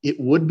dividend, it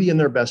would be in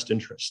their best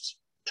interest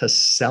to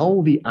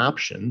sell the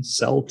option,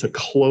 sell to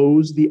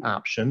close the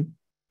option,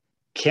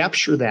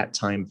 capture that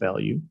time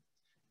value,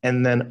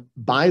 and then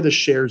buy the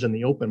shares in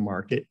the open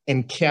market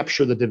and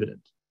capture the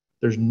dividend.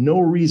 There's no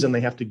reason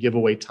they have to give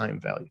away time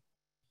value.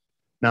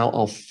 Now,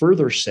 I'll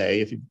further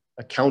say, if you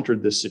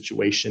countered this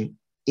situation,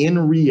 in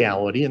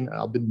reality, and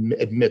I'll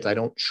admit I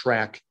don't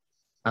track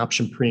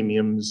option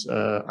premiums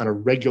on a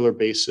regular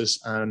basis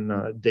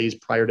on days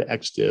prior to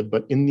XDiv,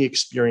 but in the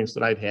experience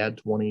that I've had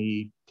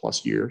 20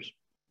 plus years,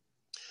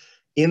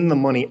 in the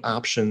money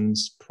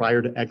options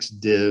prior to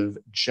XDiv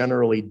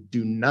generally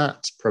do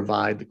not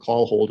provide the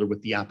call holder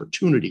with the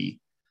opportunity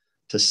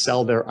to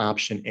sell their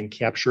option and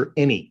capture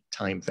any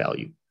time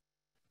value.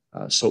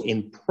 So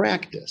in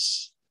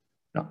practice,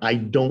 now, I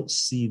don't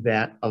see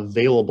that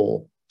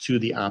available to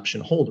the option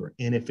holder.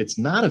 And if it's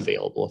not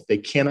available, if they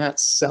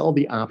cannot sell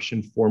the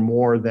option for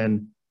more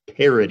than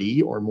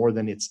parity or more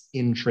than its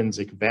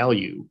intrinsic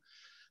value,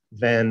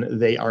 then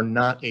they are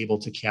not able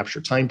to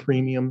capture time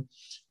premium.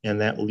 And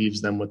that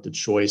leaves them with the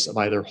choice of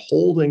either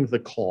holding the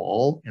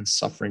call and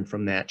suffering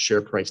from that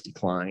share price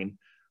decline,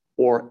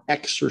 or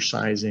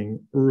exercising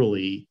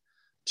early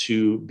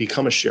to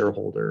become a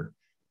shareholder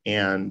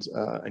and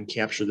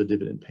capture the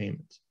dividend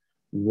payment.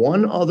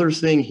 One other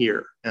thing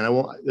here,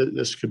 and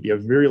this could be a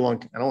very long,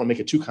 I don't want to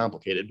make it too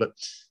complicated, but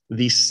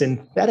the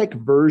synthetic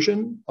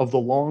version of the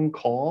long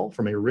call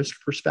from a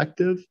risk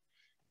perspective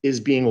is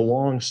being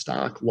long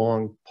stock,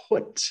 long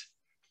put.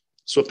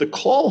 So if the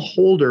call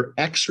holder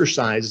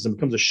exercises and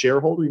becomes a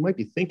shareholder, you might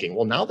be thinking,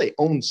 well, now they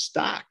own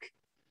stock.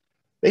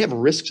 They have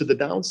risk to the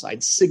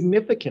downside,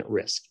 significant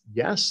risk.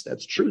 Yes,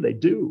 that's true, they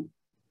do.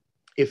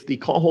 If the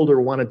call holder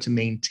wanted to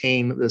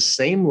maintain the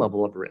same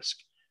level of risk,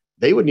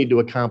 they would need to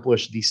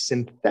accomplish the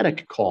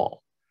synthetic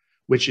call,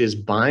 which is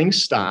buying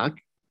stock,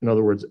 in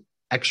other words,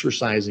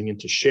 exercising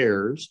into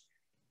shares,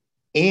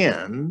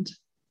 and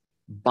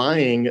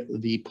buying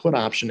the put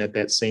option at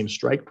that same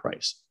strike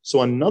price.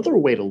 So another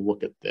way to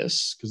look at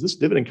this, because this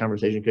dividend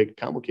conversation can get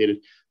complicated,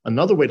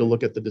 another way to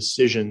look at the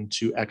decision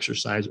to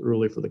exercise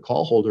early for the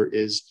call holder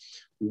is,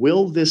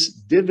 will this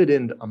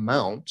dividend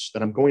amount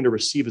that I'm going to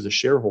receive as a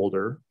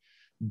shareholder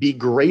be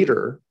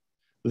greater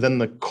than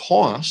the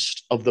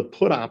cost of the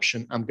put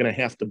option I'm going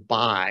to have to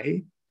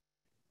buy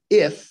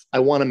if I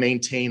want to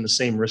maintain the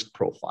same risk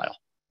profile?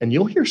 And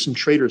you'll hear some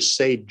traders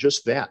say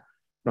just that.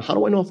 Now, how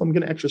do I know if I'm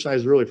going to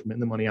exercise early from in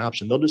the money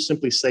option? They'll just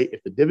simply say,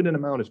 if the dividend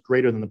amount is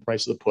greater than the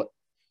price of the put.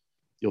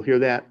 You'll hear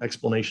that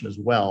explanation as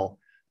well.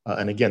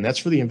 And again, that's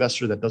for the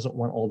investor that doesn't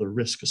want all the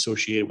risk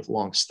associated with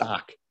long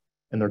stock,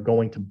 and they're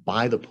going to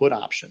buy the put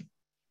option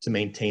to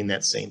maintain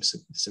that same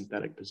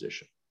synthetic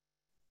position.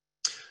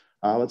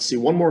 Let's see,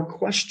 one more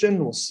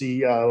question. We'll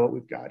see what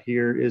we've got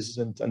here.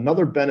 Isn't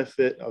another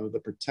benefit of the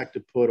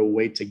protected put a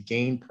way to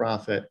gain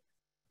profit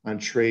on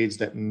trades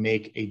that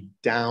make a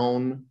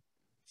down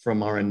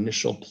from our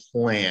initial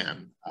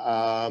plan?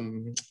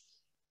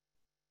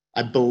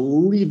 I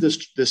believe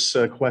this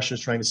question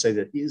is trying to say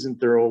that isn't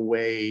there a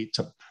way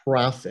to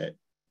profit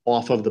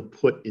off of the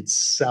put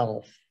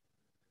itself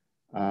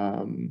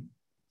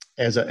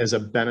as a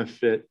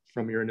benefit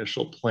from your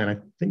initial plan? I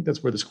think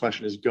that's where this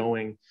question is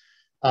going.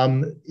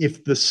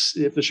 If the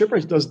share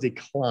price does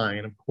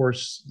decline, of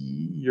course,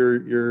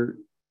 your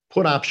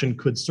put option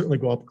could certainly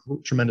go up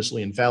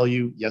tremendously in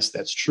value. Yes,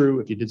 that's true.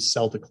 If you did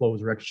sell to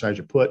close or exercise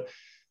your put,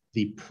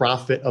 the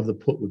profit of the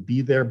put would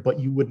be there, but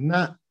you would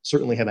not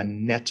certainly have a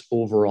net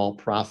overall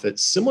profit.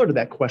 Similar to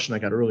that question I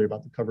got earlier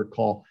about the covered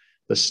call,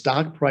 the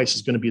stock price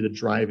is going to be the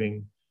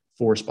driving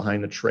force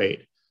behind the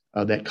trade.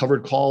 That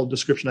covered call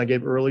description I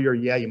gave earlier,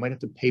 yeah, you might have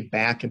to pay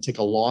back and take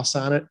a loss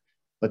on it,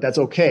 but that's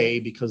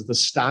okay because the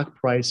stock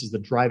price is the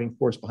driving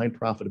force behind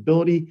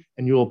profitability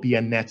and you will be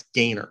a net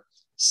gainer.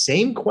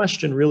 Same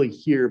question really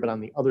here, but on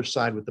the other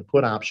side with the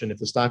put option, if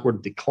the stock were to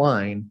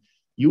decline,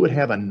 you would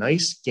have a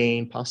nice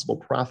gain, possible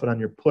profit on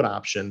your put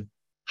option.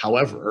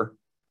 However,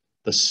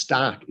 the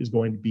stock is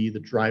going to be the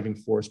driving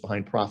force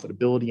behind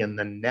profitability, and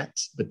the net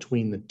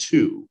between the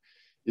two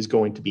is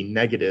going to be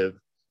negative.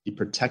 The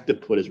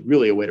protected put is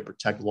really a way to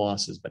protect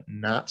losses, but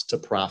not to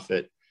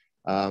profit.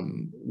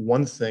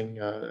 One thing,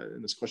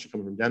 and this question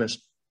coming from Dennis,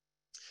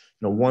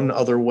 one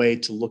other way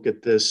to look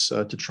at this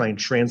to try and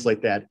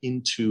translate that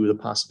into the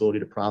possibility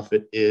to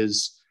profit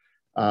is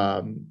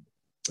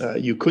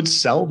you could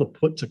sell the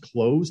put to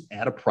close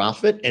at a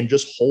profit and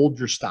just hold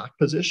your stock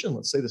position.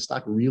 Let's say the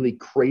stock really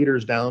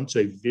craters down to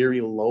a very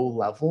low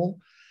level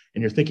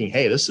and you're thinking,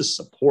 hey, this is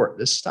support.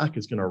 This stock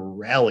is going to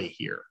rally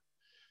here.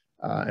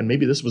 And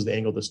maybe this was the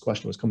angle this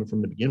question was coming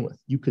from to begin with.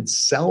 You could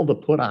sell the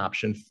put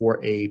option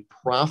for a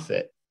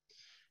profit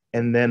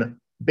and then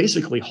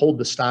basically hold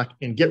the stock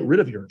and get rid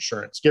of your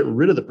insurance, get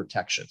rid of the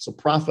protection. So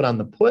profit on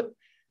the put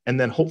and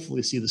then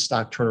hopefully see the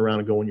stock turn around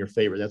and go in your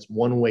favor. That's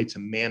one way to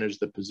manage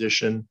the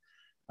position.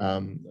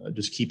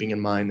 Just keeping in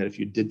mind that if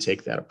you did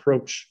take that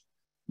approach,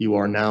 you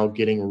are now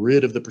getting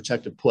rid of the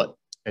protected put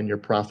and your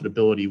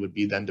profitability would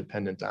be then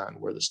dependent on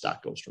where the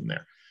stock goes from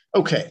there.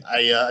 Okay,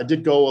 I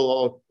did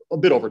go a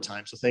bit over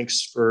time, so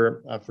thanks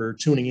for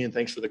tuning in.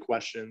 Thanks for the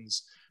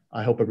questions.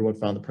 I hope everyone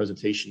found the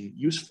presentation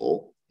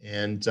useful,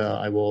 and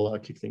I will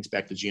kick things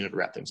back to Gina to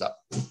wrap things up.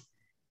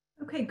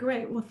 Okay,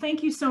 great. Well,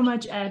 thank you so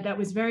much, Ed. That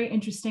was very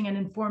interesting and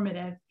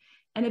informative.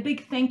 And a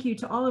big thank you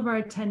to all of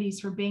our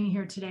attendees for being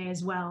here today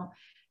as well.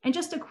 And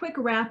just a quick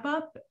wrap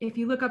up, if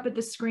you look up at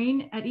the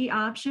screen at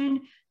eOption,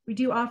 we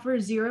do offer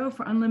 0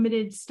 for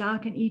unlimited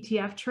stock and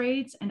ETF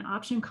trades, and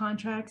option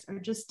contracts are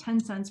just 10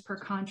 cents per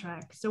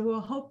contract. So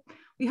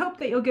we hope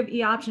that you'll give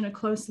eOption a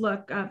close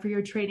look for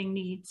your trading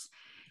needs.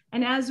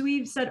 And as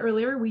we've said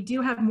earlier, we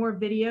do have more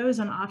videos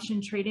on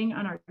option trading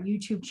on our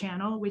YouTube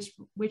channel, which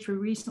we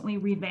recently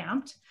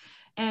revamped.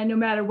 And no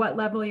matter what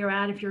level you're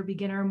at, if you're a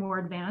beginner or more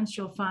advanced,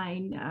 you'll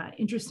find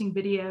interesting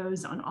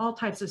videos on all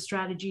types of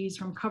strategies,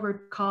 from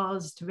covered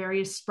calls to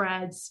various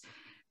spreads,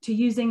 to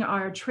using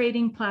our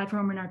trading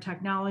platform and our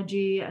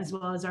technology, as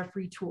well as our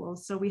free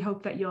tools. So we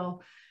hope that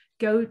you'll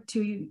go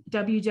to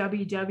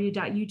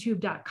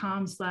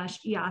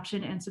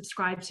www.youtube.com/eOption and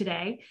subscribe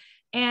today.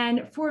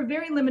 And for a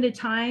very limited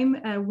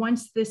time,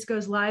 once this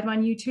goes live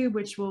on YouTube,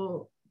 which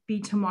will be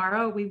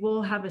tomorrow, we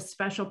will have a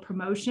special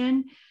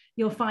promotion.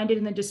 You'll find it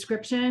in the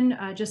description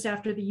just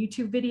after the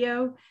YouTube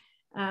video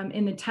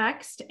in the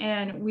text,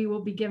 and we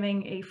will be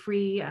giving a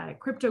free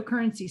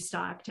cryptocurrency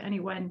stock to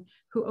anyone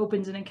who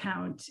opens an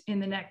account in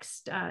the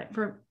next, I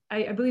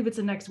believe it's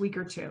the next week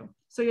or two.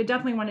 So you'll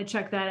definitely want to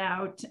check that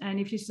out. And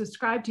if you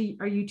subscribe to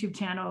our YouTube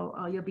channel,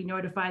 you'll be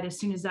notified as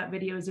soon as that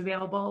video is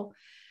available.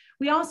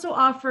 We also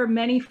offer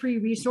many free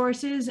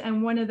resources,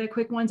 and one of the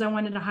quick ones I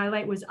wanted to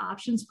highlight was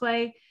Options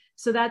Play.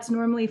 So that's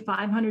normally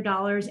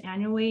 $500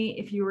 annually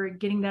if you were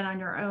getting that on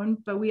your own,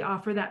 but we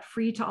offer that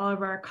free to all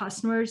of our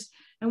customers.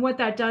 And what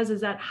that does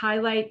is that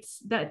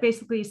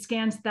basically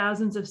scans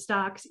thousands of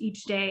stocks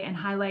each day and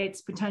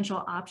highlights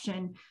potential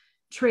option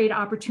trade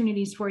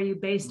opportunities for you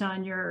based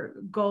on your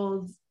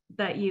goals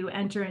that you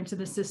enter into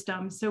the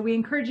system. So we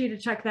encourage you to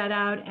check that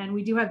out. And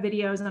we do have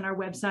videos on our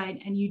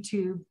website and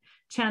YouTube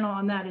channel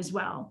on that as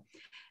well.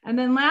 And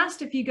then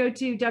last, if you go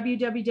to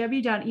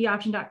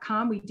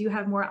www.eoption.com, we do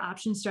have more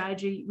option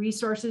strategy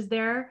resources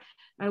there.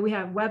 We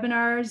have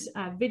webinars,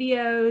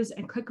 videos,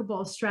 and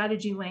clickable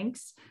strategy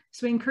links.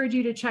 So we encourage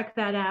you to check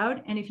that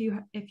out. And if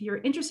you're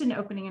interested in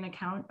opening an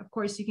account, of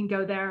course, you can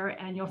go there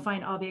and you'll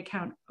find all the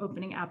account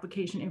opening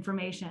application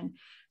information.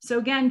 So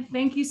again,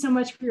 thank you so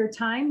much for your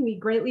time. We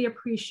greatly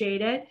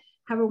appreciate it.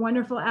 Have a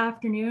wonderful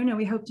afternoon, and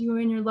we hope you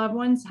and your loved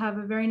ones have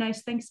a very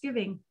nice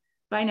Thanksgiving.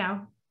 Bye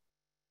now.